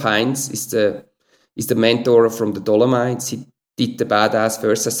Christoph Heinz is the mentor from the Dolomites. He did the badass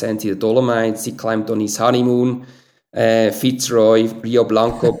first ascent to the Dolomites. He climbed on his honeymoon, Fitzroy, Rio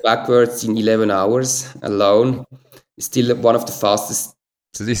Blanco backwards in 11 hours alone. Still one of the fastest.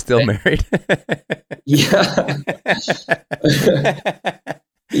 Is he still married? Yeah.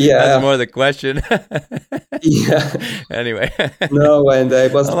 Yeah. That's more the question. Yeah. Anyway. No, and I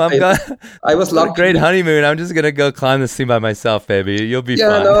was lucky. A great honeymoon. I'm just gonna go climb this thing by myself, baby. You'll be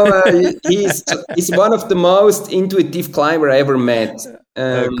fine. No, he's one of the most intuitive climber I ever met.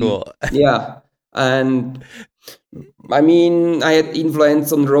 Cool. Yeah, and I mean, I had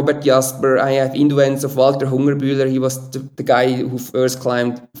influence on Robert Jasper. I have influence of Walter Hungerbühler. He was the guy who first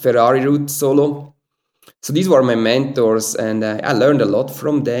climbed Ferrari route solo. So these were my mentors, and I learned a lot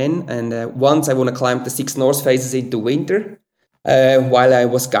from them. And once I want to climb the 6 North Faces into winter while I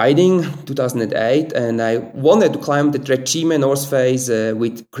was guiding 2008, and I wanted to climb the Trecime North Face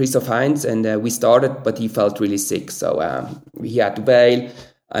with Christoph Heinz, and we started, but he felt really sick, so he had to bail.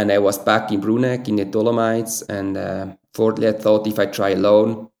 And I was back in Bruneck in the Dolomites, and fourthly I thought if I try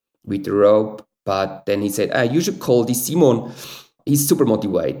alone with the rope, but then he said, you should call this Simon. He's super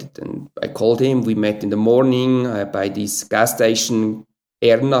motivated. And I called him. We met in the morning by this gas station,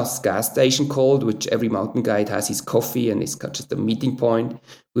 Erna's gas station called, which every mountain guide has his coffee, and it's just a meeting point.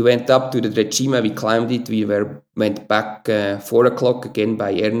 We went up to the Trecime, we climbed it, went back 4 o'clock again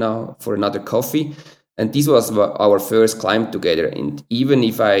by Erna for another coffee. And this was our first climb together. And even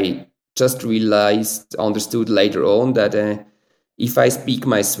if I just understood later on that if I speak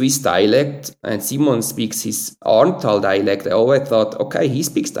my Swiss dialect and Simon speaks his Arntal dialect, I always thought, okay, he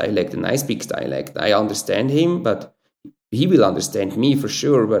speaks dialect and I speak dialect. I understand him, but he will understand me for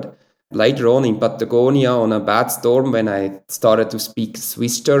sure. But later on in Patagonia, on a bad storm, when I started to speak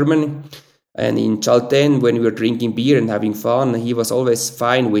Swiss German, and in Chaltén, when we were drinking beer and having fun, he was always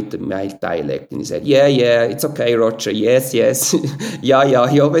fine with my dialect. And he said, yeah, it's okay, Roger. Yes. yeah.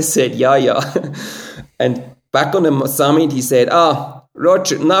 He always said, yeah. And back on the summit, he said,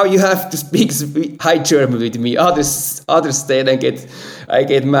 Roger, now you have to speak High German with me. Others then I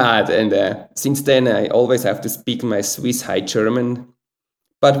get mad. And since then, I always have to speak my Swiss High German.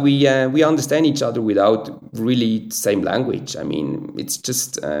 But we understand each other without really the same language. I mean, it's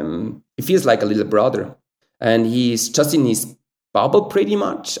just, it feels like a little brother. And he's just in his bubble pretty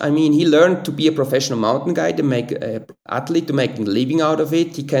much. I mean, he learned to be a professional mountain guide, to make an athlete, to make a living out of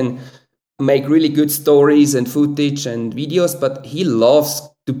it. He can make really good stories and footage and videos, but he loves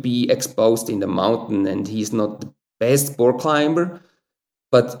to be exposed in the mountain, and he's not the best sport climber,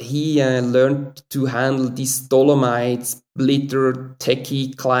 but he learned to handle these Dolomites, splitter,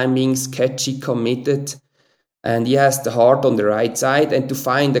 techie climbing, sketchy, committed, and he has the heart on the right side. And to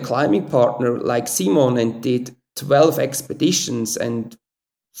find a climbing partner like Simon, and did 12 expeditions and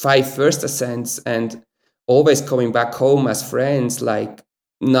 5 first ascents, and always coming back home as friends. Like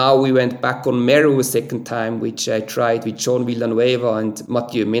now we went back on Meru a second time, which I tried with John Villanueva and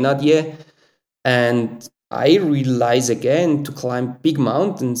Mathieu Menadier. And I realize again, to climb big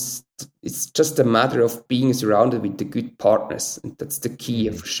mountains, it's just a matter of being surrounded with the good partners. And that's the key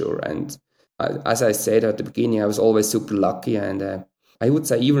for sure. And as I said at the beginning, I was always super lucky. And I would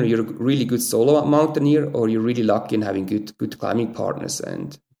say even you're a really good solo mountaineer, or you're really lucky in having good climbing partners.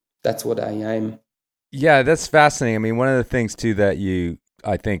 And that's what I am. Yeah, that's fascinating. I mean, one of the things too that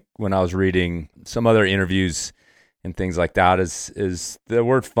I think when I was reading some other interviews and things like that is the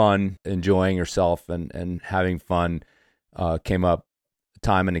word fun, enjoying yourself and having fun came up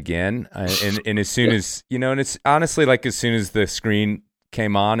time and again. And as soon as, and it's honestly like as soon as the screen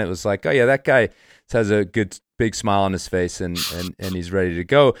came on, it was like, oh yeah, that guy has a good big smile on his face and he's ready to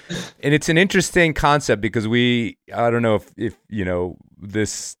go. And it's an interesting concept because I don't know if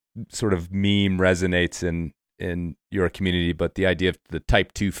this sort of meme resonates in your community, but the idea of the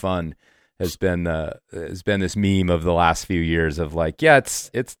type 2 fun has been this meme of the last few years of like, yeah,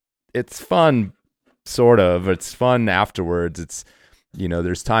 it's fun, sort of. It's fun afterwards. It's,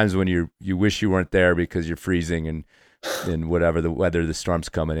 there's times when you wish you weren't there because you're freezing and whatever the weather, the storm's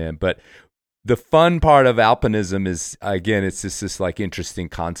coming in. But the fun part of alpinism is, again, it's just this like interesting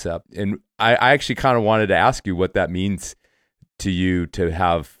concept. And I actually kind of wanted to ask you what that means to you, to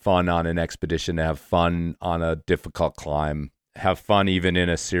have fun on an expedition, to have fun on a difficult climb, have fun even in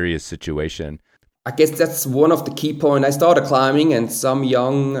a serious situation. I guess that's one of the key points. I started climbing, and some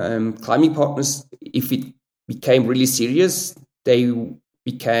young climbing partners, if it became really serious, they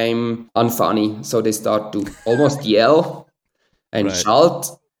became unfunny. So they start to almost yell and shout.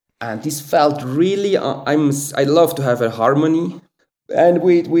 And this felt really, I love to have a harmony. And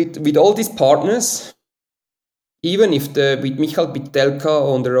with all these partners, even if with Michael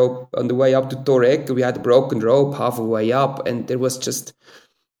Pitelka on the way up to Torek, we had a broken rope halfway up, and there was just,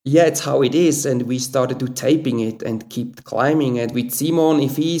 it's how it is. And we started to taping it and keep climbing. And with Simon,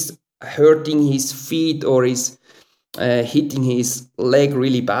 if he's hurting his feet or is hitting his leg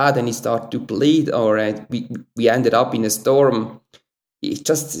really bad and he started to bleed, or we ended up in a storm, he's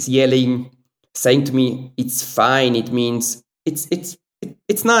just yelling, saying to me, "It's fine." It means it's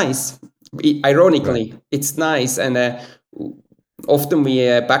nice. Ironically, it's nice. And often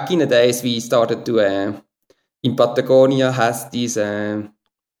we back in the days we started to in Patagonia has these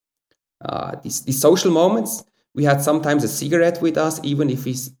social moments. We had sometimes a cigarette with us, even if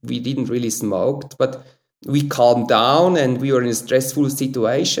we didn't really smoke, but we calmed down and we were in a stressful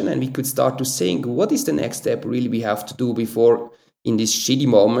situation, and we could start to think, what is the next step really we have to do before in this shitty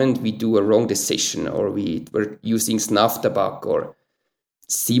moment we do a wrong decision, or we were using snuff tobacco, or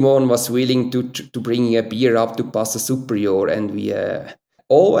Simon was willing to bring a beer up to Passo Superior, and we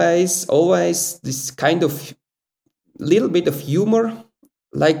always this kind of little bit of humor,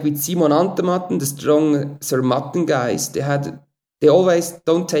 like with Simon Antematten, the strong Zermatten guys. They always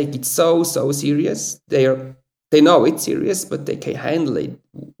don't take it so serious. They know it's serious, but they can handle it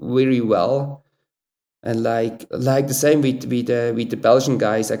very well. And like the same with the Belgian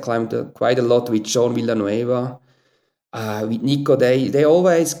guys, I climbed quite a lot with Jean Villanueva. With Nico, they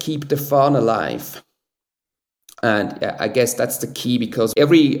always keep the fun alive. And I guess that's the key, because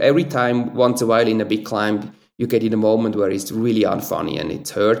every time, once a while in a big climb, you get in a moment where it's really unfunny and it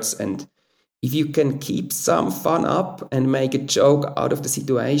hurts. And if you can keep some fun up and make a joke out of the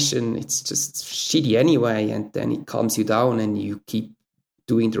situation, it's just shitty anyway. And then it calms you down and you keep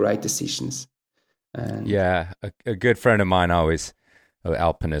doing the right decisions. And yeah, a good friend of mine, always an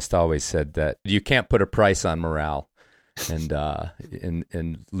alpinist, always said that you can't put a price on morale. And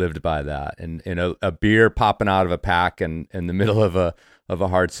lived by that. And a beer popping out of a pack and in the middle of a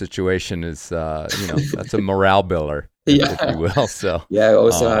hard situation is that's a morale builder, if you will. So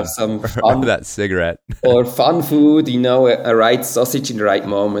also have some fun, that cigarette or fun food. A right sausage in the right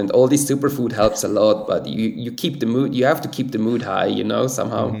moment. All this superfood helps a lot, but you keep the mood. You have to keep the mood high.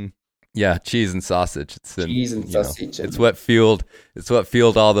 Somehow. Mm-hmm. Yeah, cheese and sausage. Sausage. It's what fueled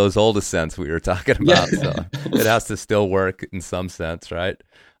all those old ascents we were talking about. So it has to still work in some sense, right?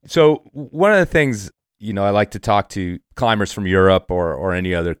 So one of the things, I like to talk to climbers from Europe or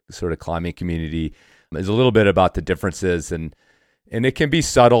any other sort of climbing community is a little bit about the differences, and it can be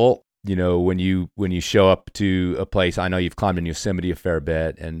subtle. when you show up to a place, I know you've climbed in Yosemite a fair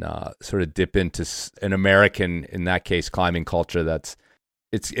bit, and sort of dip into an American, in that case, climbing culture that's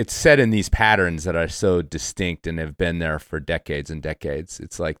it's set in these patterns that are so distinct and have been there for decades and decades.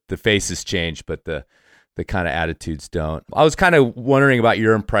 It's like the faces change, but the kind of attitudes don't. I was kind of wondering about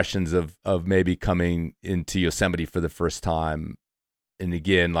your impressions of maybe coming into Yosemite for the first time. And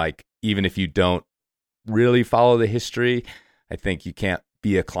again, like, even if you don't really follow the history, I think you can't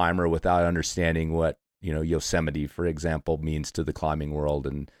be a climber without understanding what, Yosemite, for example, means to the climbing world,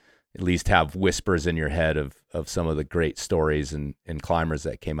 and at least have whispers in your head of some of the great stories and climbers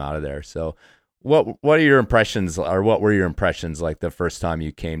that came out of there. So what are your impressions, or what were your impressions like the first time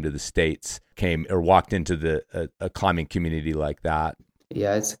you came to the States, or walked into a climbing community like that?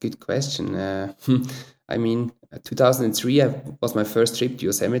 Yeah, it's a good question. I mean, 2003 was my first trip to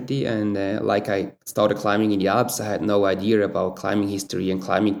Yosemite, and I started climbing in the Alps, I had no idea about climbing history and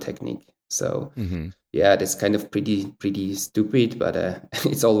climbing technique. So yeah, that's kind of pretty stupid, but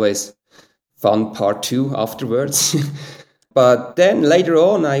it's always fun part 2 afterwards. But then later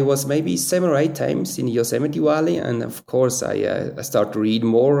on, I was maybe 7 or 8 times in the Yosemite Valley, and of course I start to read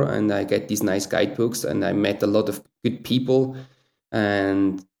more, and I get these nice guidebooks, and I met a lot of good people,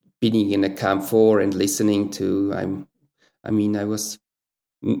 and being in a Camp 4 and listening to, I was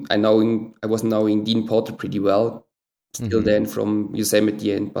knowing Dean Potter pretty well still then from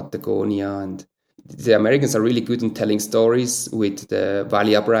Yosemite and Patagonia, and the Americans are really good in telling stories. With the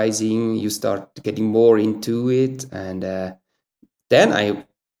Valley Uprising, you start getting more into it, and then I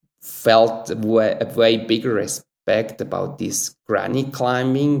felt a way bigger respect about this granite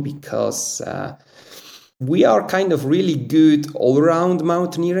climbing, because we are kind of really good all-around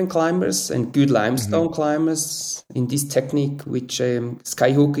mountaineering climbers and good limestone climbers in this technique, which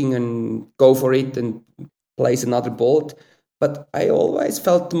skyhooking and go for it and place another bolt. But I always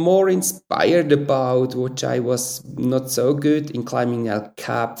felt more inspired about what I was not so good in climbing El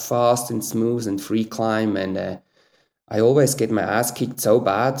Cap, fast and smooth and free climb. And I always get my ass kicked so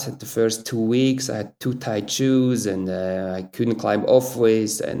bad. The first 2 weeks, I had too tight shoes, and I couldn't climb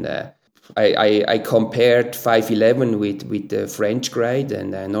off-ways. And I compared 511 with the French grade,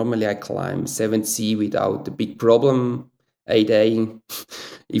 and normally I climb 7C without a big problem, 8A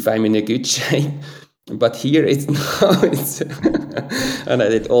if I'm in a good shape. But here it's and I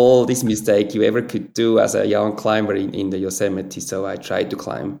did all this mistake you ever could do as a young climber in the Yosemite. So I tried to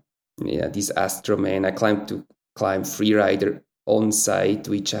climb this Astroman. I climb freerider on site,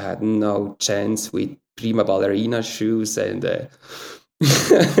 which I had no chance with Prima Ballerina shoes and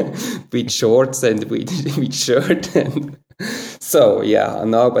with shorts and with shirt. And so yeah,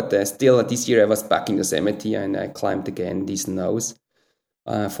 no, but still this year I was back in Yosemite, and I climbed again these snows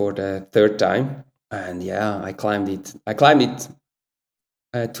for the 3rd time. And yeah, I climbed it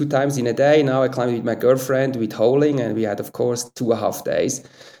 2 times in a day. Now I climbed with my girlfriend with holing, and we had, of course, 2.5 days.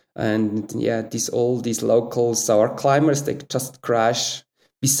 And yeah, all these local SAR climbers, they just crash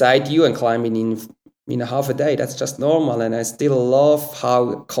beside you and climbing in a half a day. That's just normal. And I still love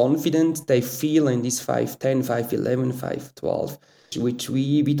how confident they feel in this 510, 511, 512, which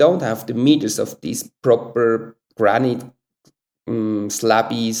we don't have the meters of this proper granite,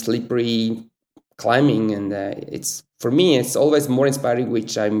 slabby, slippery climbing. And it's, for me, it's always more inspiring,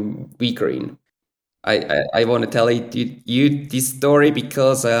 which I'm weaker in. I want to tell you this story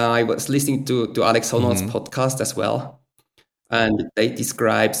because I was listening to Alex Honnold's podcast as well, and they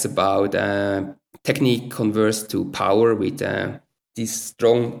describes about technique converts to power with this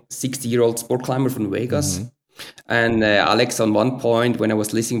strong 60-year-old sport climber from Vegas. And Alex, on one point when I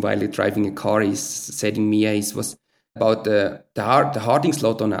was listening while driving a car, he's saying to me it was about the harding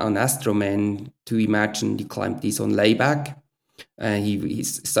slot on Astroman. To imagine he climbed this on layback.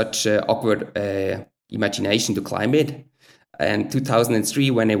 He's such awkward imagination to climb it. And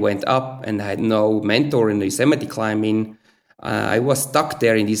 2003, when I went up and I had no mentor in the Yosemite climbing, I was stuck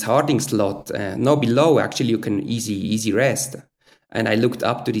there in this harding slot. No, below, actually, you can easy rest. And I looked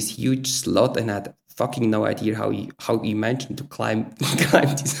up to this huge slot and had fucking no idea how you managed to climb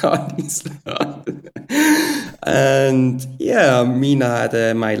this harding slot. And yeah, I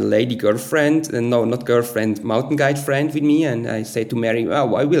had my lady girlfriend, no, not girlfriend, mountain guide friend with me. And I said to Mary,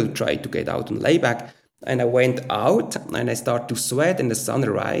 oh, I will try to get out on layback. And I went out and I started to sweat in the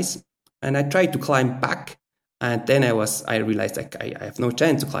sunrise. And I tried to climb back. And then I realized I have no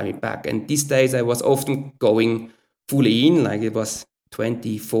chance to climb it back. And these days I was often going fully in, like it was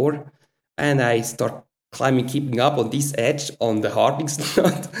 24. And I start climbing, keeping up on this edge on the harding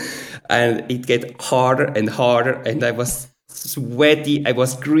slot. And it get harder and harder. And I was sweaty. I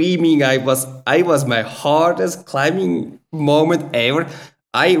was screaming. I was my hardest climbing moment ever.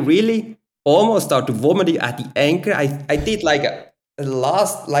 I really almost started vomiting at the anchor. I did like a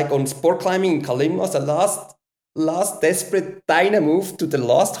last, like on sport climbing in Kalymnos, a last desperate dyna move to the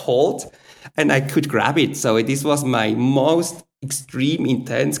last hold, and I could grab it. So this was my most extreme,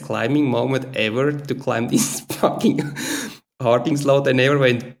 intense climbing moment ever, to climb this fucking Harding slot. I never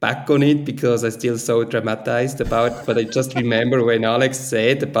went back on it because I still so traumatized about. But I just remember when Alex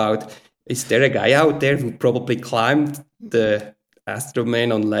said about, is there a guy out there who probably climbed the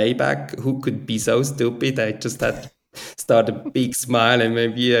Astroman on layback who could be so stupid? I just had to start a big smile, and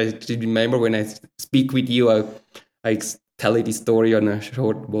maybe I remember when I speak with you, I tell you this story on a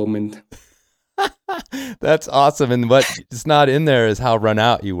short moment. That's awesome. And what's not in there is how run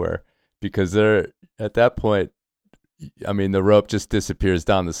out you were, because there at that point, I mean, the rope just disappears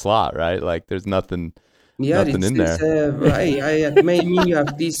down the slot, right? Like there's nothing in there. Right. Maybe you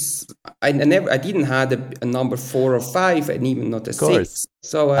have this. I didn't have a number 4 or 5, and even not a 6.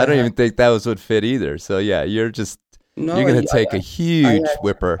 So I don't even think that was what fit either. So yeah, you're going to take a huge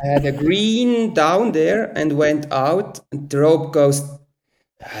whipper. I had a green down there and went out. And the rope goes.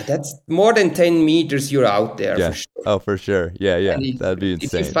 That's more than 10 meters. You're out there. Yeah. For sure. Oh, for sure. Yeah. That'd be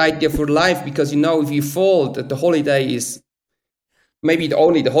insane. If you fight there for life, because if you fall, the holiday is maybe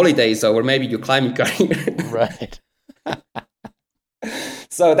only the holiday is over. Maybe your climbing career. Right.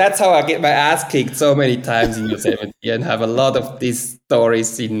 So that's how I get my ass kicked so many times in Yosemite, and have a lot of these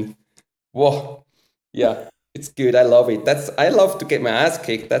stories in. Whoa, yeah, it's good. I love it. I love to get my ass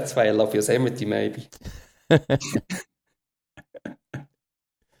kicked. That's why I love Yosemite, maybe.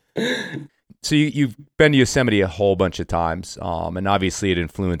 So you've been to Yosemite a whole bunch of times, and obviously it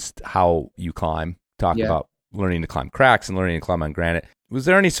influenced how you climb. Talk about learning to climb cracks and learning to climb on granite. Was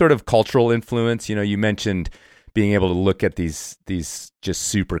there any sort of cultural influence? You mentioned being able to look at these just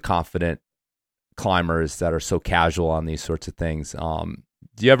super confident climbers that are so casual on these sorts of things.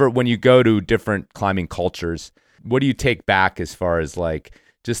 Do you ever, when you go to different climbing cultures, what do you take back as far as like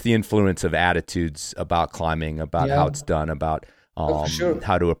just the influence of attitudes about climbing, about how it's done, about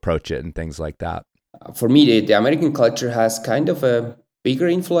how to approach it and things like that? For me, the American culture has kind of a bigger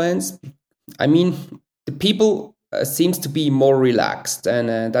influence. I mean, the people seems to be more relaxed,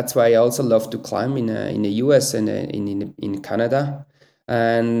 and that's why I also love to climb in the US and in Canada.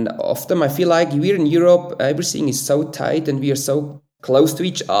 And often I feel like we're in Europe, everything is so tight and we are so close to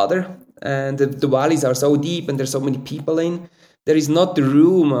each other, and the valleys are so deep and there's so many people in. There is not the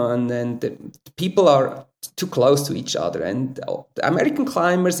room, and the people are too close to each other. And the American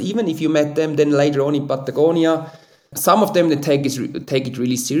climbers, even if you met them then later on in Patagonia, some of them they take it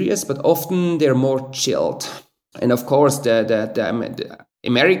really serious, but often they're more chilled. And of course, the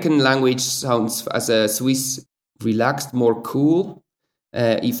American language sounds, as a Swiss, relaxed, more cool.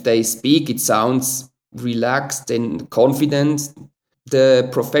 If they speak, it sounds relaxed and confident. The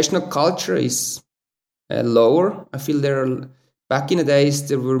professional culture is lower. I feel back in the days,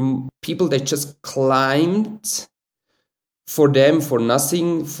 there were people that just climbed for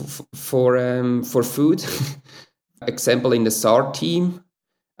nothing, for food. Example, in the SAR team.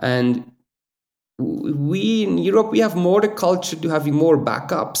 And we in Europe, we have more the culture to having more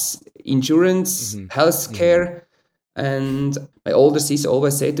backups, insurance, healthcare. And my older sister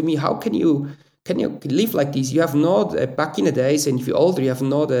always said to me, how can you live like this? You have not, back in the days, and if you're older, you have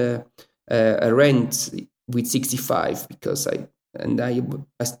not a rent with 65, because I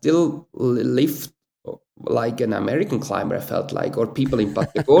still lived like an American climber, I felt like, or people in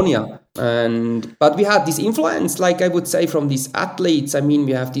Patagonia. But we had this influence, like I would say, from these athletes. I mean,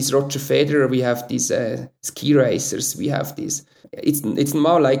 we have this Roger Federer, we have these ski racers, we have this. It's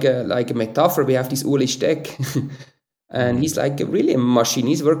more like a metaphor. We have this Uli Steck, and he's like really a machine.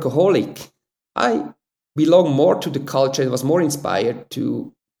 He's workaholic. I belong more to the culture and was more inspired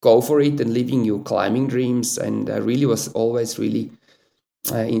to go for it and living your climbing dreams. And I really was always really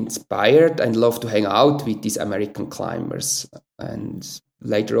inspired and love to hang out with these American climbers. And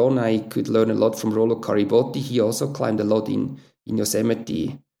later on, I could learn a lot from Rollo Caribotti. He also climbed a lot in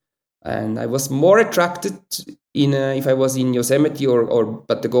Yosemite. And I was more attracted if I was in Yosemite or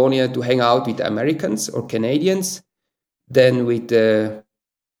Patagonia to hang out with Americans or Canadians than with the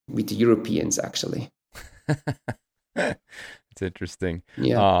Europeans, actually. It's interesting.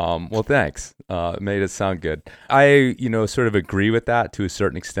 Yeah. Well, thanks. It made it sound good. I, sort of agree with that to a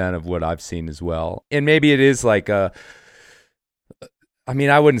certain extent of what I've seen as well. And maybe it is like I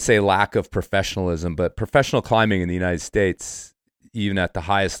wouldn't say lack of professionalism, but professional climbing in the United States, even at the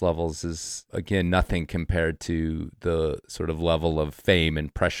highest levels, is, again, nothing compared to the sort of level of fame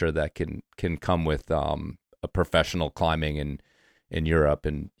and pressure that can come with a professional climbing in Europe.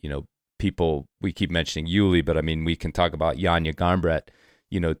 And, people, we keep mentioning Yuli, but I mean, we can talk about Janja Garnbret,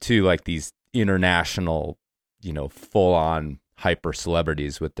 to like these international, full on hyper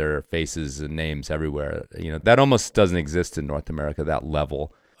celebrities with their faces and names everywhere. That almost doesn't exist in North America, that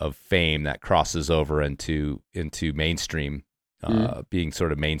level of fame that crosses over into mainstream, being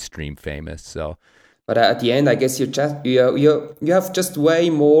sort of mainstream famous. So, but at the end, I guess you have just way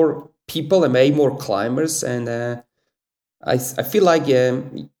more people and way more climbers, and I feel like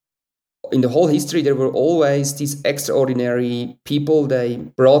in the whole history there were always these extraordinary people. They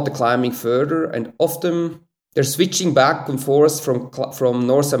brought the climbing further, and often they're switching back and forth from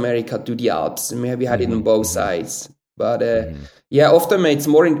North America to the Alps. And maybe had it on both sides. But often it's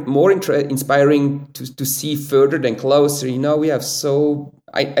more inspiring to see further than closer. We have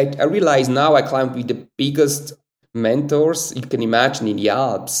I realize now I climbed with the biggest mentors you can imagine in the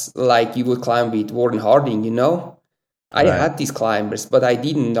Alps, like you would climb with Warren Harding. I had these climbers, but I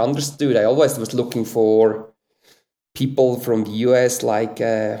didn't understood. I always was looking for people from the US, like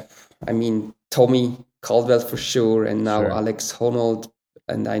Tommy Caldwell for sure, and now Alex Honnold,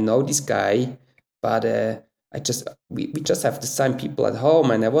 and I know this guy, but we just have the same people at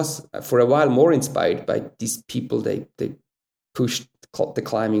home, and I was for a while more inspired by these people. They pushed the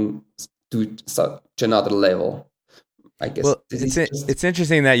climbing to such another level. I guess. Well, it's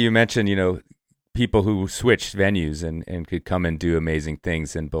interesting that you mentioned people who switched venues and could come and do amazing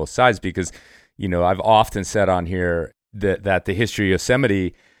things in both sides, because I've often said on here that the history of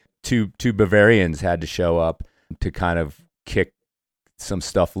Yosemite, two Bavarians had to show up to kind of kick some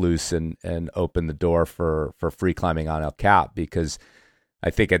stuff loose and open the door for free climbing on El Cap, because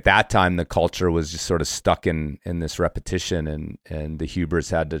I think at that time the culture was just sort of stuck in this repetition, and the Hubers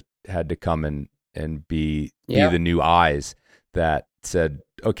had to come and be the new eyes that said,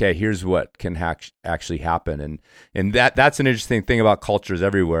 okay, here's what can actually happen. And that's an interesting thing about cultures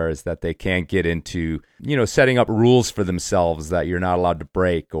everywhere, is that they can't get into, setting up rules for themselves that you're not allowed to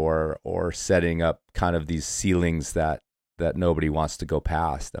break, or setting up kind of these ceilings that nobody wants to go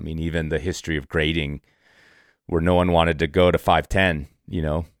past. I mean, even the history of grading, where no one wanted to go to 510,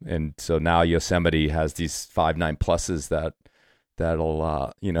 and so now Yosemite has these 5.9 pluses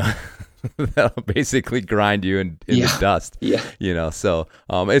that'll that'll basically grind you in the dust. So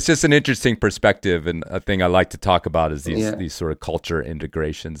it's just an interesting perspective, and a thing I like to talk about is these sort of culture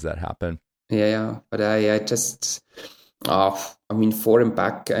integrations that happen. But I just for and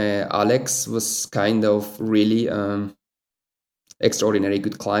back, Alex was kind of really extraordinary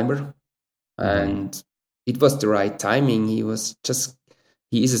good climber, and it was the right timing. He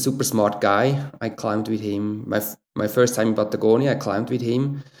is a super smart guy. I climbed with him my first time in Patagonia. I climbed with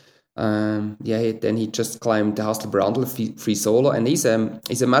him. Then he just climbed the Hustle Brundle free solo, and he's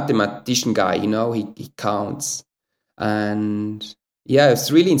a mathematician guy. He counts, and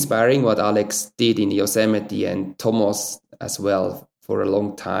it's really inspiring what Alex did in Yosemite, and Thomas as well for a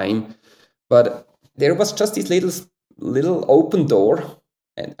long time. But there was just this little open door,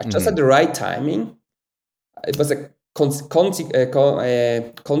 and just at the right timing. It was a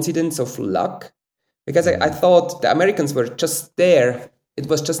coincidence of luck, because I thought the Americans were just there. It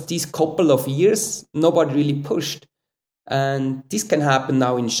was just these couple of years, nobody really pushed. And this can happen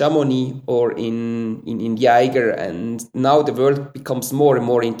now in Chamonix or in the Eiger, and now the world becomes more and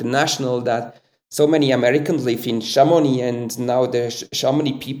more international, that so many Americans live in Chamonix, and now the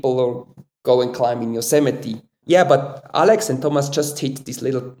Chamonix people are going climbing Yosemite. But Alex and Thomas just hit this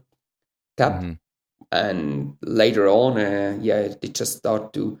little gap. And later on, they just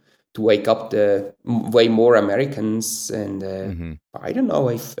start to wake up the way more Americans. And I don't know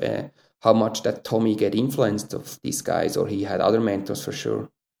if how much that Tommy get influenced of these guys, or he had other mentors for sure.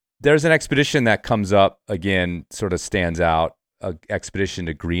 There's an expedition that comes up again, sort of stands out, an expedition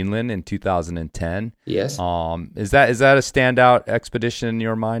to Greenland in 2010. Yes. Is that a standout expedition in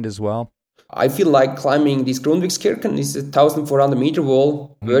your mind as well? I feel like climbing this Grundtvigskirchen is a 1,400 meter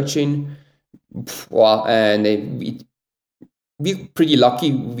wall, virgin. Wow, and we're pretty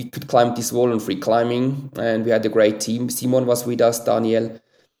lucky we could climb this wall on free climbing, and we had a great team. Simon was with us, Daniel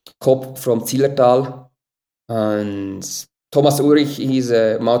Kopp from Zillertal, and Thomas Ulrich, he's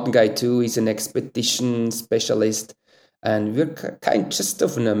a mountain guide too. He's an expedition specialist, and we're kind just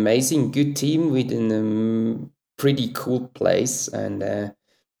of an amazing good team within a pretty cool place. And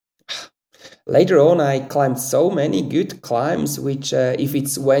later on, I climbed so many good climbs, which if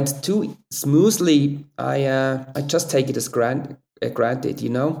it went too smoothly, I just take it as granted. It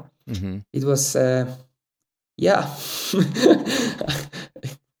was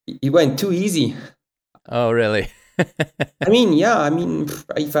it went too easy. Oh, really?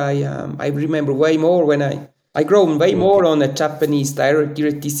 If I remember way more when I I grown way more on a Japanese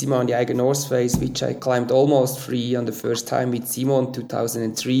Direttissima on the Eiger North Face, which I climbed almost free on the first time with Simon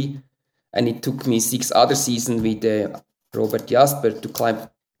 2003. And it took me 6 other seasons with Robert Jasper to climb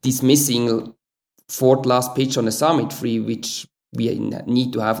this missing 4th last pitch on the summit free, which we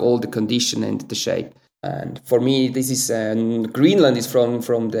need to have all the condition and the shape. And for me, this is Greenland is from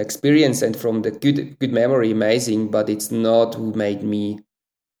the experience and from the good memory, amazing, but it's not who made me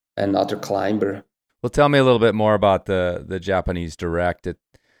another climber. Well, tell me a little bit more about the Japanese Direct.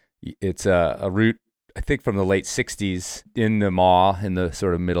 It's a route, I think, from the late 60s in the Maw, in the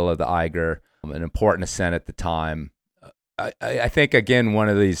sort of middle of the Eiger, an important ascent at the time. I think, again, one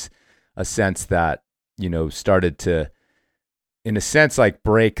of these ascents that, started to, in a sense, like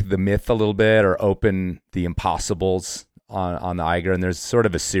break the myth a little bit or open the impossibles on the Eiger. And there's sort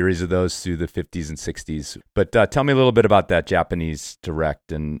of a series of those through the 50s and 60s. But tell me a little bit about that Japanese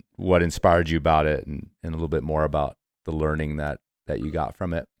Direct and what inspired you about it, and a little bit more about the learning that you got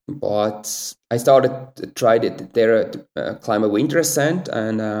from it. But I tried it there to climb a winter ascent,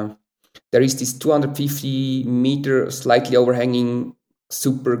 and there is this 250 meter slightly overhanging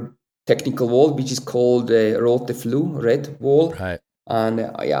super technical wall, which is called the Rote Flu, red wall. Right. And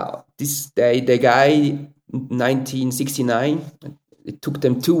the guy, 1969, it took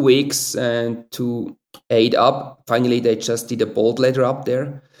them 2 weeks to aid up. Finally, they just did a bolt ladder up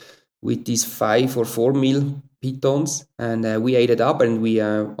there with these 5 or 4 mil pitons, and we aided up, and we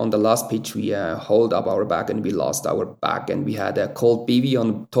on the last pitch we hauled up our bag and we lost our bag, and we had a cold bivy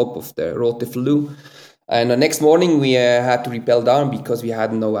on top of the Rote Flu. And the next morning we had to rappel down because we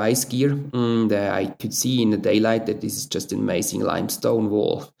had no ice gear. And I could see in the daylight that this is just an amazing limestone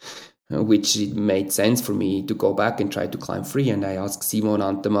wall, which it made sense for me to go back and try to climb free. And I asked Simon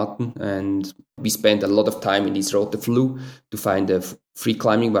Antematten, and we spent a lot of time in this Rote Flu to find a free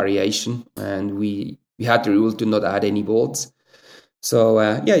climbing variation. And we had the rule to not add any bolts. So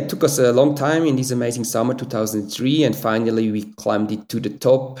it took us a long time in this amazing summer 2003, and finally we climbed it to the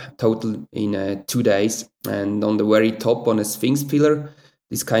top, total in 2 days. And on the very top, on a Sphinx pillar,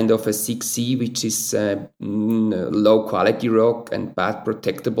 this kind of a 6C, which is low quality rock and bad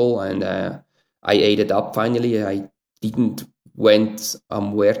protectable. And I aided up finally. I didn't went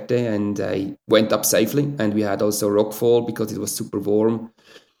Muerte, and I went up safely. And we had also rockfall because it was super warm.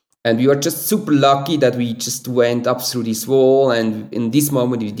 And we were just super lucky that we just went up through this wall. And in this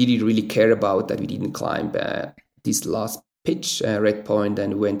moment, we didn't really care about that we didn't climb this last pitch, Red Point,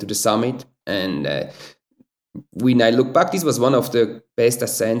 and went to the summit. And when I look back, this was one of the best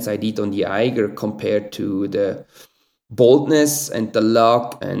ascents I did on the Eiger compared to the boldness and the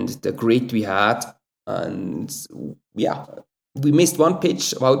luck and the grit we had. And yeah, we missed one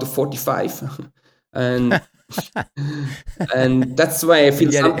pitch out of 45. And and that's why I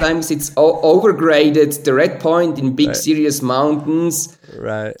feel sometimes it's overgraded, the Red Point in big serious mountains.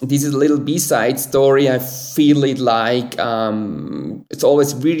 Right. This is a little B-side story. I feel it like it's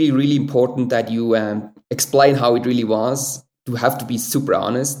always really, really important that you explain how it really was. You have to be super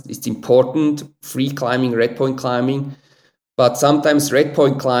honest. It's important, free climbing, Red Point climbing. But sometimes Red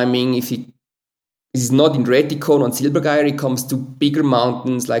Point climbing, if it is not in Reticon on Silbergeier, it comes to bigger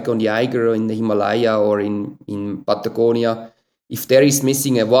mountains like on the Eiger or in the Himalaya or in Patagonia. If there is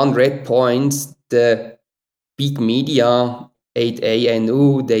missing a one Red Point, the big media, 8A and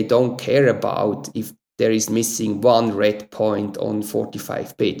U, they don't care about if there is missing one Red Point on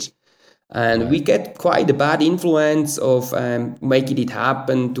 45 pitch. And we get quite a bad influence of making it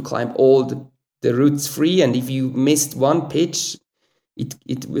happen to climb all the routes free. And if you missed one pitch,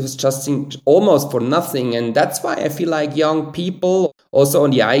 it was just almost for nothing. And that's why I feel like young people, also on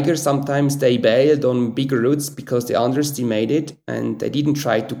the Eiger, sometimes they bailed on bigger routes because they underestimated and they didn't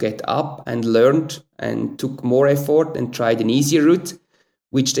try to get up and learned and took more effort and tried an easier route,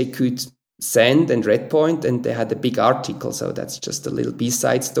 which they could send and Red Point, and they had a big article. So that's just a little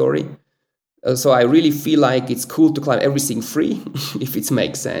B-side story. So I really feel like it's cool to climb everything free, if it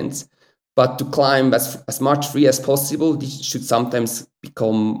makes sense. But to climb as much free as possible, this should sometimes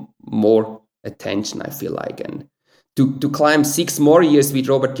become more attention, I feel like. And to climb 6 more years with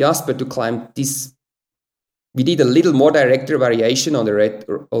Robert Jasper, to climb this, we did a little more director variation on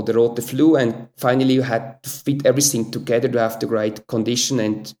the Rote Flu, and finally you had to fit everything together to have the right condition.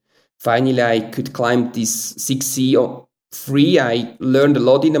 And finally I could climb this 6C free. I learned a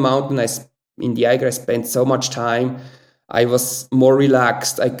lot in the mountain. In the Eiger, I spent so much time. I was more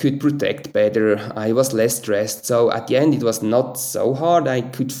relaxed. I could protect better. I was less stressed. So at the end, it was not so hard. I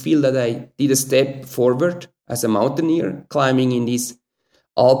could feel that I did a step forward as a mountaineer, climbing in this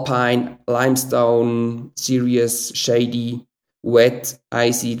alpine, limestone, serious, shady, wet,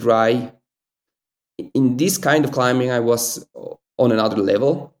 icy, dry in this kind of climbing, I was on another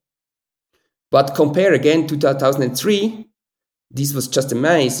level. But compare again to 2003, this was just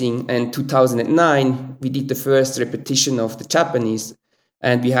amazing. And 2009, we did the first repetition of the Japanese,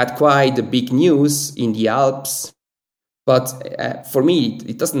 and we had quite a big news in the Alps. But for me,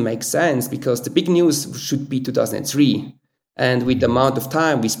 it doesn't make sense, because the big news should be 2003. And with the amount of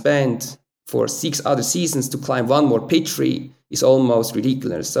time we spent for 6 other seasons to climb one more pitch tree is almost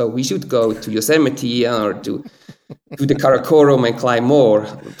ridiculous. So we should go to Yosemite or to the Karakoram and climb more.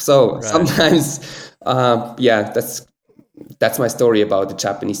 So sometimes, that's my story about the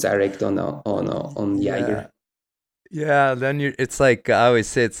Japanese direct on the Eiger. Yeah, then it's like, I always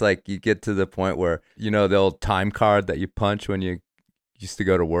say, it's like you get to the point where, the old time card that you punch when you used to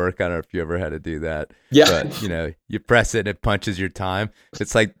go to work. I don't know if you ever had to do that. Yeah. But, you press it and it punches your time.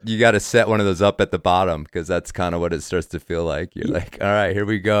 It's like you got to set one of those up at the bottom, because that's kind of what it starts to feel like. You're like, all right, here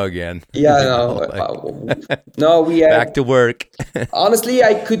we go again. Yeah, no, we back to work. Honestly,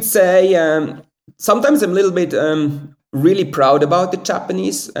 I could say sometimes I'm a little bit really proud about the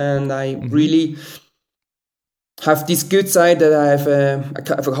Japanese, and I really have this good side that I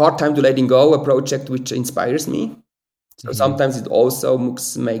have a hard time to letting go a project which inspires me. So sometimes it also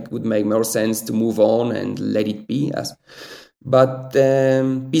would make more sense to move on and let it be. But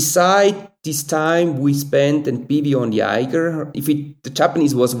beside this time we spent and PV on the Eiger, the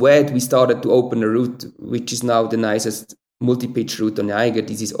Japanese was wet, we started to open a route which is now the nicest multi-pitch route on the Eiger.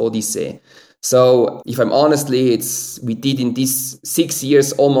 This is Odyssey. So if I'm honestly, we did in these 6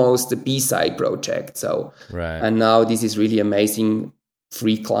 years almost a B-side project. So and now this is really amazing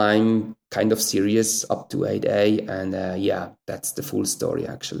free climb kind of series up to 8A, and that's the full story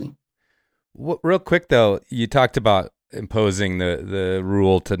actually. Real quick though, you talked about imposing the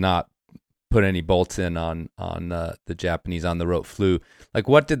rule to not put any bolts in on the Japanese on the rope flu. Like,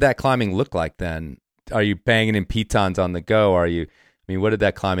 what did that climbing look like then? Are you banging in pitons on the go? What did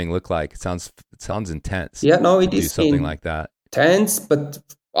that climbing look like? It sounds intense. Yeah, no, it is something like that. Intense, but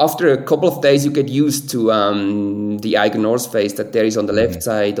after a couple of days, you get used to the Eiger North face that there is on the left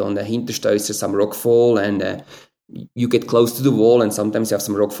side. On the Hinterstößer, some rockfall, and you get close to the wall, and sometimes you have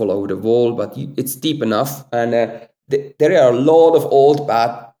some rockfall over the wall, but it's deep enough. And there are a lot of old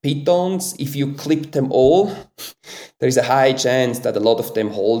bad pitons. If you clip them all, there is a high chance that a lot of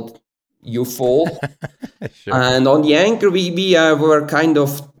them hold you fall. Sure. And on the anchor, we were kind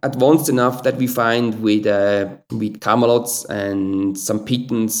of advanced enough that we find with Camelots and some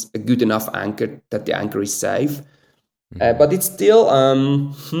pitons a good enough anchor that the anchor is safe. But it's still,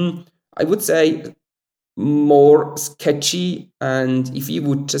 I would say, more sketchy. And if you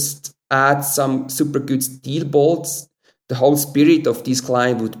would just add some super good steel bolts, the whole spirit of this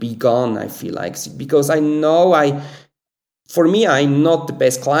climb would be gone, I feel like. Because I know for me, I'm not the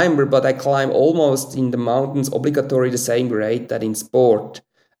best climber, but I climb almost in the mountains obligatory the same rate that in sport.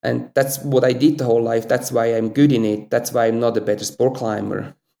 And that's what I did the whole life. That's why I'm good in it. That's why I'm not a better sport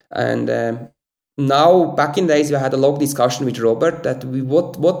climber. And now, back in the days, we had a long discussion with Robert that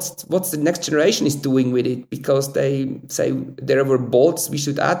what's the next generation is doing with it, because they say there were bolts, we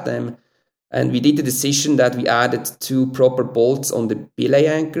should add them. And we did the decision that we added 2 proper bolts on the belay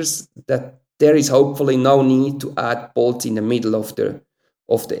anchors, that there is hopefully no need to add bolts in the middle of the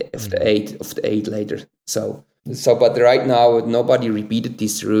eight later. So but right now nobody repeated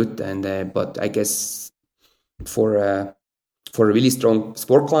this route, and but I guess for a really strong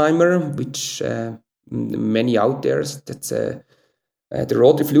sport climber, which many out there, that's the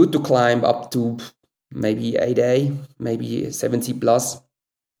rotary fluid to climb up to maybe 8A, maybe 7C plus.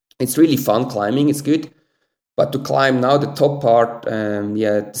 It's really fun climbing. It's good. But to climb now the top part,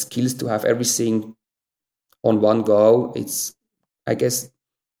 the skills to have everything on one go, it's, I guess,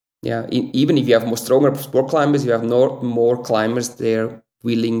 even if you have more stronger sport climbers, you have more climbers there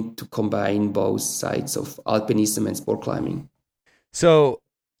willing to combine both sides of alpinism and sport climbing. So,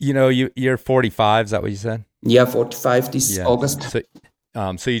 you're 45, is that what you said? Yeah, 45 this August.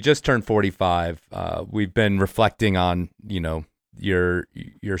 So you just turned 45. We've been reflecting on, your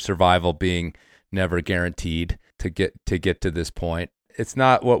survival being never guaranteed to get to this point. It's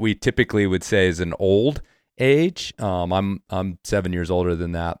not what we typically would say is an old age. I'm 7 years older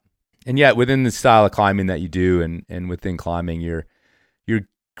than that, and yet within the style of climbing that you do, and within climbing, you're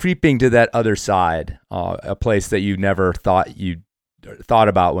creeping to that other side, a place that you never thought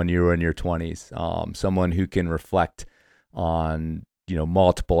about when you were in your 20s. Someone who can reflect on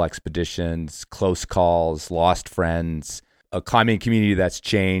multiple expeditions, close calls, lost friends, a climbing community that's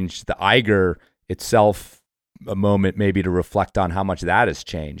changed, the Eiger itself, a moment maybe to reflect on how much that has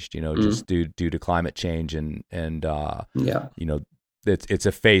changed, just due to climate change and it's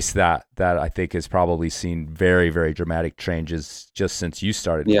a face that I think has probably seen very, very dramatic changes just since you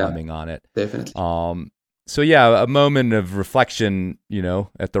started climbing on it. Definitely. So yeah, a moment of reflection,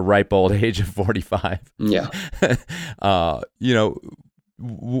 at the ripe old age of 45. Yeah.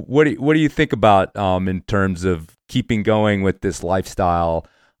 What do you think about in terms of keeping going with this lifestyle?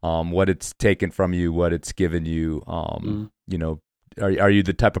 What it's taken from you, what it's given you. Are you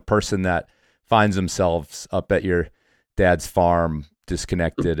the type of person that finds themselves up at your dad's farm,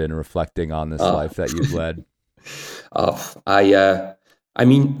 disconnected and reflecting on this life that you've led?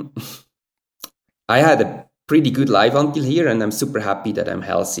 I had a pretty good life until here, and I'm super happy that I'm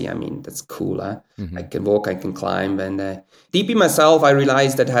healthy. I mean, that's cool. Mm-hmm. I can walk, I can climb, and deep in myself, I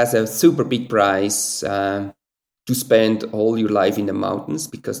realized that has a super big price to spend all your life in the mountains,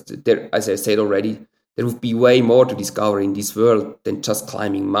 because there, as I said already, there would be way more to discover in this world than just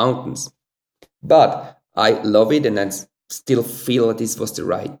climbing mountains. But I love it, and I still feel that this was the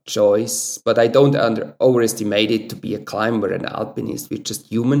right choice. But I don't overestimate it to be a climber and alpinist. We're just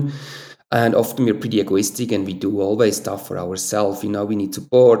human. And often we're pretty egoistic, and we do always stuff for ourselves. We need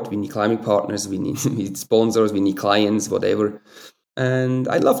support, we need climbing partners, we need sponsors, we need clients, whatever. And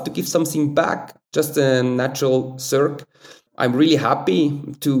I love to give something back, just a natural circ. I'm really happy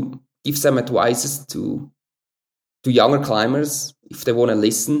to give some advices to younger climbers if they want to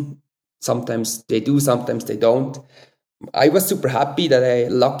listen. Sometimes they do, sometimes they don't. I was super happy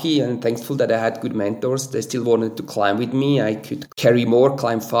lucky and thankful that I had good mentors. They still wanted to climb with me. I could carry more,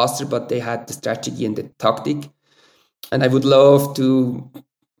 climb faster, but they had the strategy and the tactic. And I would love to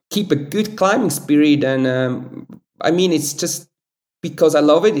keep a good climbing spirit. And it's just because I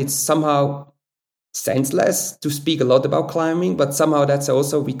love it. It's somehow senseless to speak a lot about climbing, but somehow that's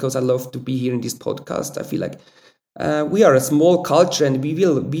also because I love to be here in this podcast. I feel like we are a small culture, and we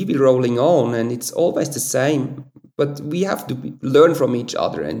will be rolling on, and it's always the same. But we have to learn from each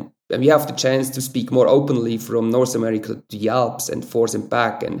other, and we have the chance to speak more openly from North America to the Alps and forth and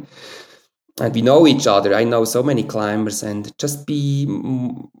back, and we know each other. I know so many climbers, and just be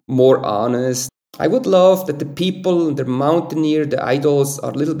more honest. I would love that the people, the mountaineer, the idols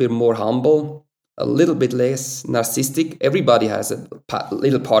are a little bit more humble, a little bit less narcissistic. Everybody has a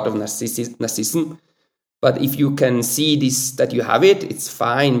little part of narcissism. But if you can see this, that you have it, it's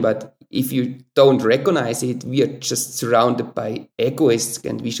fine. But if you don't recognize it, we are just surrounded by egoists,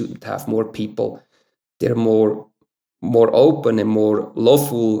 and we should have more people. They're more open and more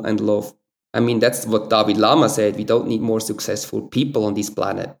loveful and love. That's what David Lama said. We don't need more successful people on this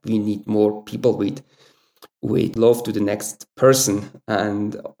planet. We need more people with love to the next person.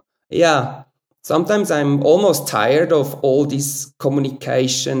 And yeah, sometimes I'm almost tired of all this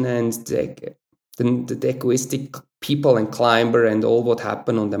communication and the egoistic people and climber and all what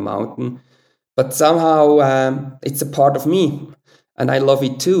happened on the mountain. But somehow it's a part of me, and I love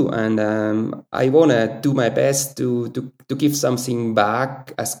it too. And I want to do my best to give something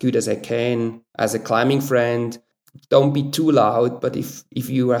back as good as I can as a climbing friend. Don't be too loud, but if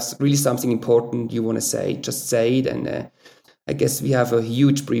you have really something important you want to say, just say it. And I guess we have a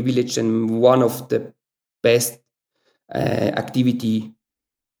huge privilege, and one of the best activity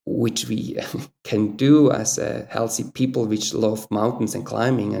which we can do as healthy people which love mountains and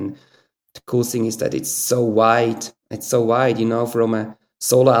climbing. And the cool thing is that it's so wide. It's so wide, from a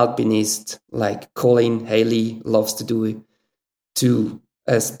solo alpinist like Colin Haley loves to do it, to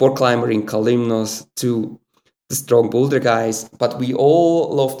a sport climber in Kalymnos, to the strong boulder guys. But we all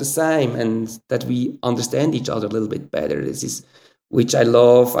love the same, and that we understand each other a little bit better. This is which I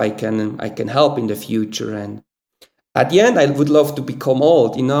love. I can help in the future. And at the end, I would love to become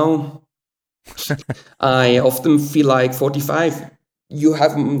old, I often feel like 45. You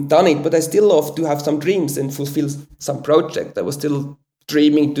haven't done it, but I still love to have some dreams and fulfill some project. I was still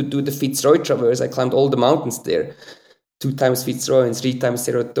dreaming to do the Fitzroy Traverse. I climbed all the mountains there, 2 times Fitzroy and 3 times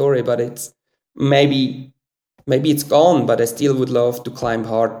Cerro Torre, but it's maybe it's gone, but I still would love to climb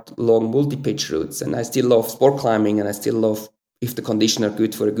hard, long multi-pitch routes. And I still love sport climbing, and I still love, if the conditions are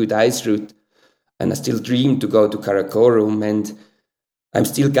good, for a good ice route. And I still dream to go to Karakorum, and I'm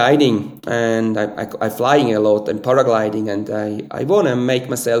still guiding, and I'm flying a lot and paragliding, and I want to make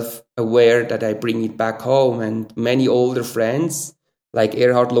myself aware that I bring it back home. And many older friends like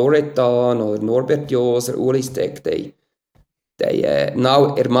Erhard Loretan or Norbert Jos or Uli Steck, they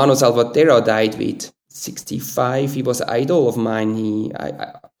now Hermano Salvatierra died with 65. He was an idol of mine.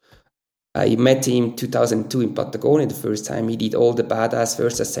 I met him in 2002 in Patagonia the first time. He did all the badass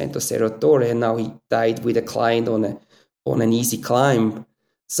first ascent of Cerro Torre, and now he died with a client on an easy climb.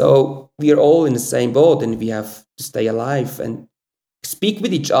 So we are all in the same boat, and we have to stay alive and speak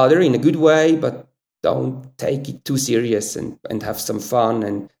with each other in a good way, but don't take it too serious and have some fun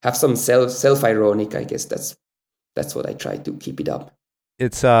and have some self-ironic. I guess that's what I try to keep it up.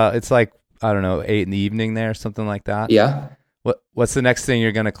 It's like, I don't know, 8 p.m. there, something like that. Yeah. What's the next thing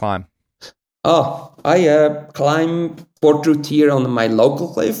you're going to climb? Oh, I climb sport route here on my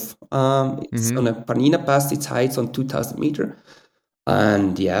local cliff. It's on a Panina Pass. It's high. It's on 2,000 meters.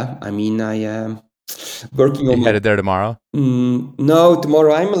 And yeah, I mean, I am working on. You headed there tomorrow? No,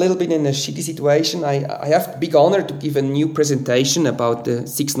 tomorrow I'm a little bit in a shitty situation. I have the big honor to give a new presentation about the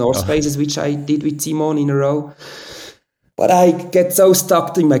 6 North Faces, which I did with Simon in a row. But I get so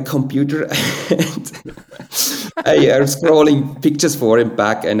stuck in my computer and I am scrolling pictures for and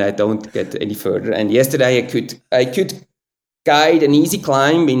back, and I don't get any further. And yesterday I could guide an easy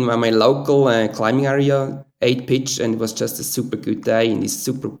climb in my local climbing area, 8 pitch, and it was just a super good day in this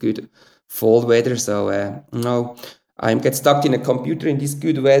super good fall weather. So no, I get stuck in a computer in this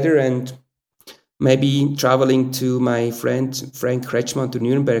good weather, and maybe traveling to my friend Frank Kretschmann to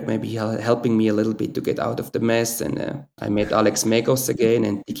Nuremberg, maybe helping me a little bit to get out of the mess. And I met Alex Megos again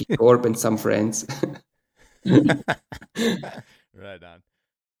and Dicky Korb and some friends. Right on.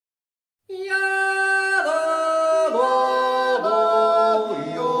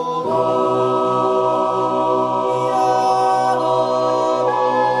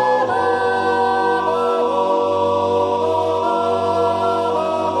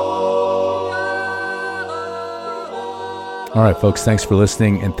 All right, folks, thanks for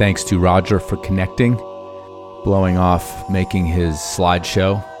listening, and thanks to Roger for connecting, blowing off, making his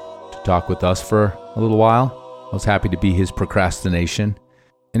slideshow to talk with us for a little while. I was happy to be his procrastination.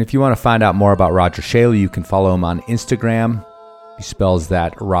 And if you want to find out more about Roger Schaeli, you can follow him on Instagram. He spells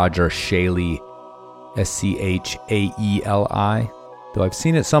that Roger Schaeli, Schaeli, though I've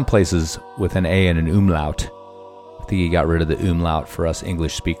seen it some places with an A and an umlaut. I think he got rid of the umlaut for us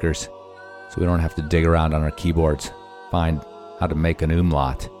English speakers, so we don't have to dig around on our keyboards, find how to make an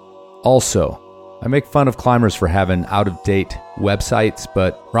umlaut. Also, I make fun of climbers for having out-of-date websites,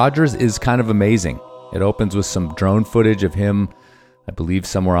 but Roger's is kind of amazing. It opens with some drone footage of him, I believe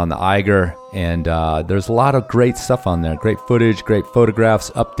somewhere on the Eiger, and there's a lot of great stuff on there. Great footage, great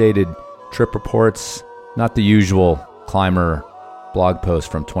photographs, updated trip reports, not the usual climber blog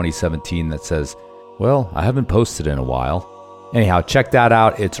post from 2017 that says, well, I haven't posted in a while. Anyhow, check that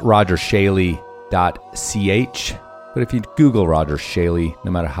out. It's rogerschaeli.ch. But if you Google Roger Schaeli,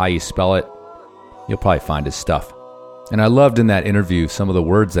 no matter how you spell it, you'll probably find his stuff. And I loved in that interview some of the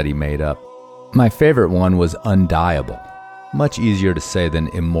words that he made up. My favorite one was undieable. Much easier to say than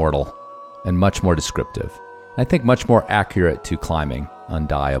immortal, and much more descriptive. I think much more accurate to climbing,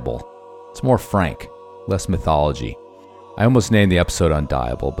 undieable. It's more frank, less mythology. I almost named the episode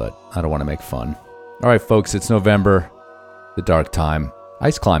Undieable, but I don't want to make fun. All right, folks, it's November, the dark time.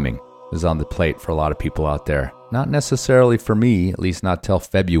 Ice climbing is on the plate for a lot of people out there. Not necessarily for me, at least not till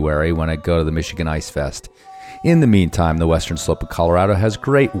February when I go to the Michigan Ice Fest. In the meantime, the western slope of Colorado has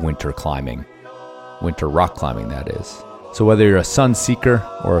great winter climbing. Winter rock climbing, that is. So whether you're a sun seeker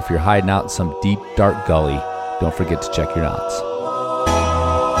or if you're hiding out in some deep, dark gully, don't forget to check your knots.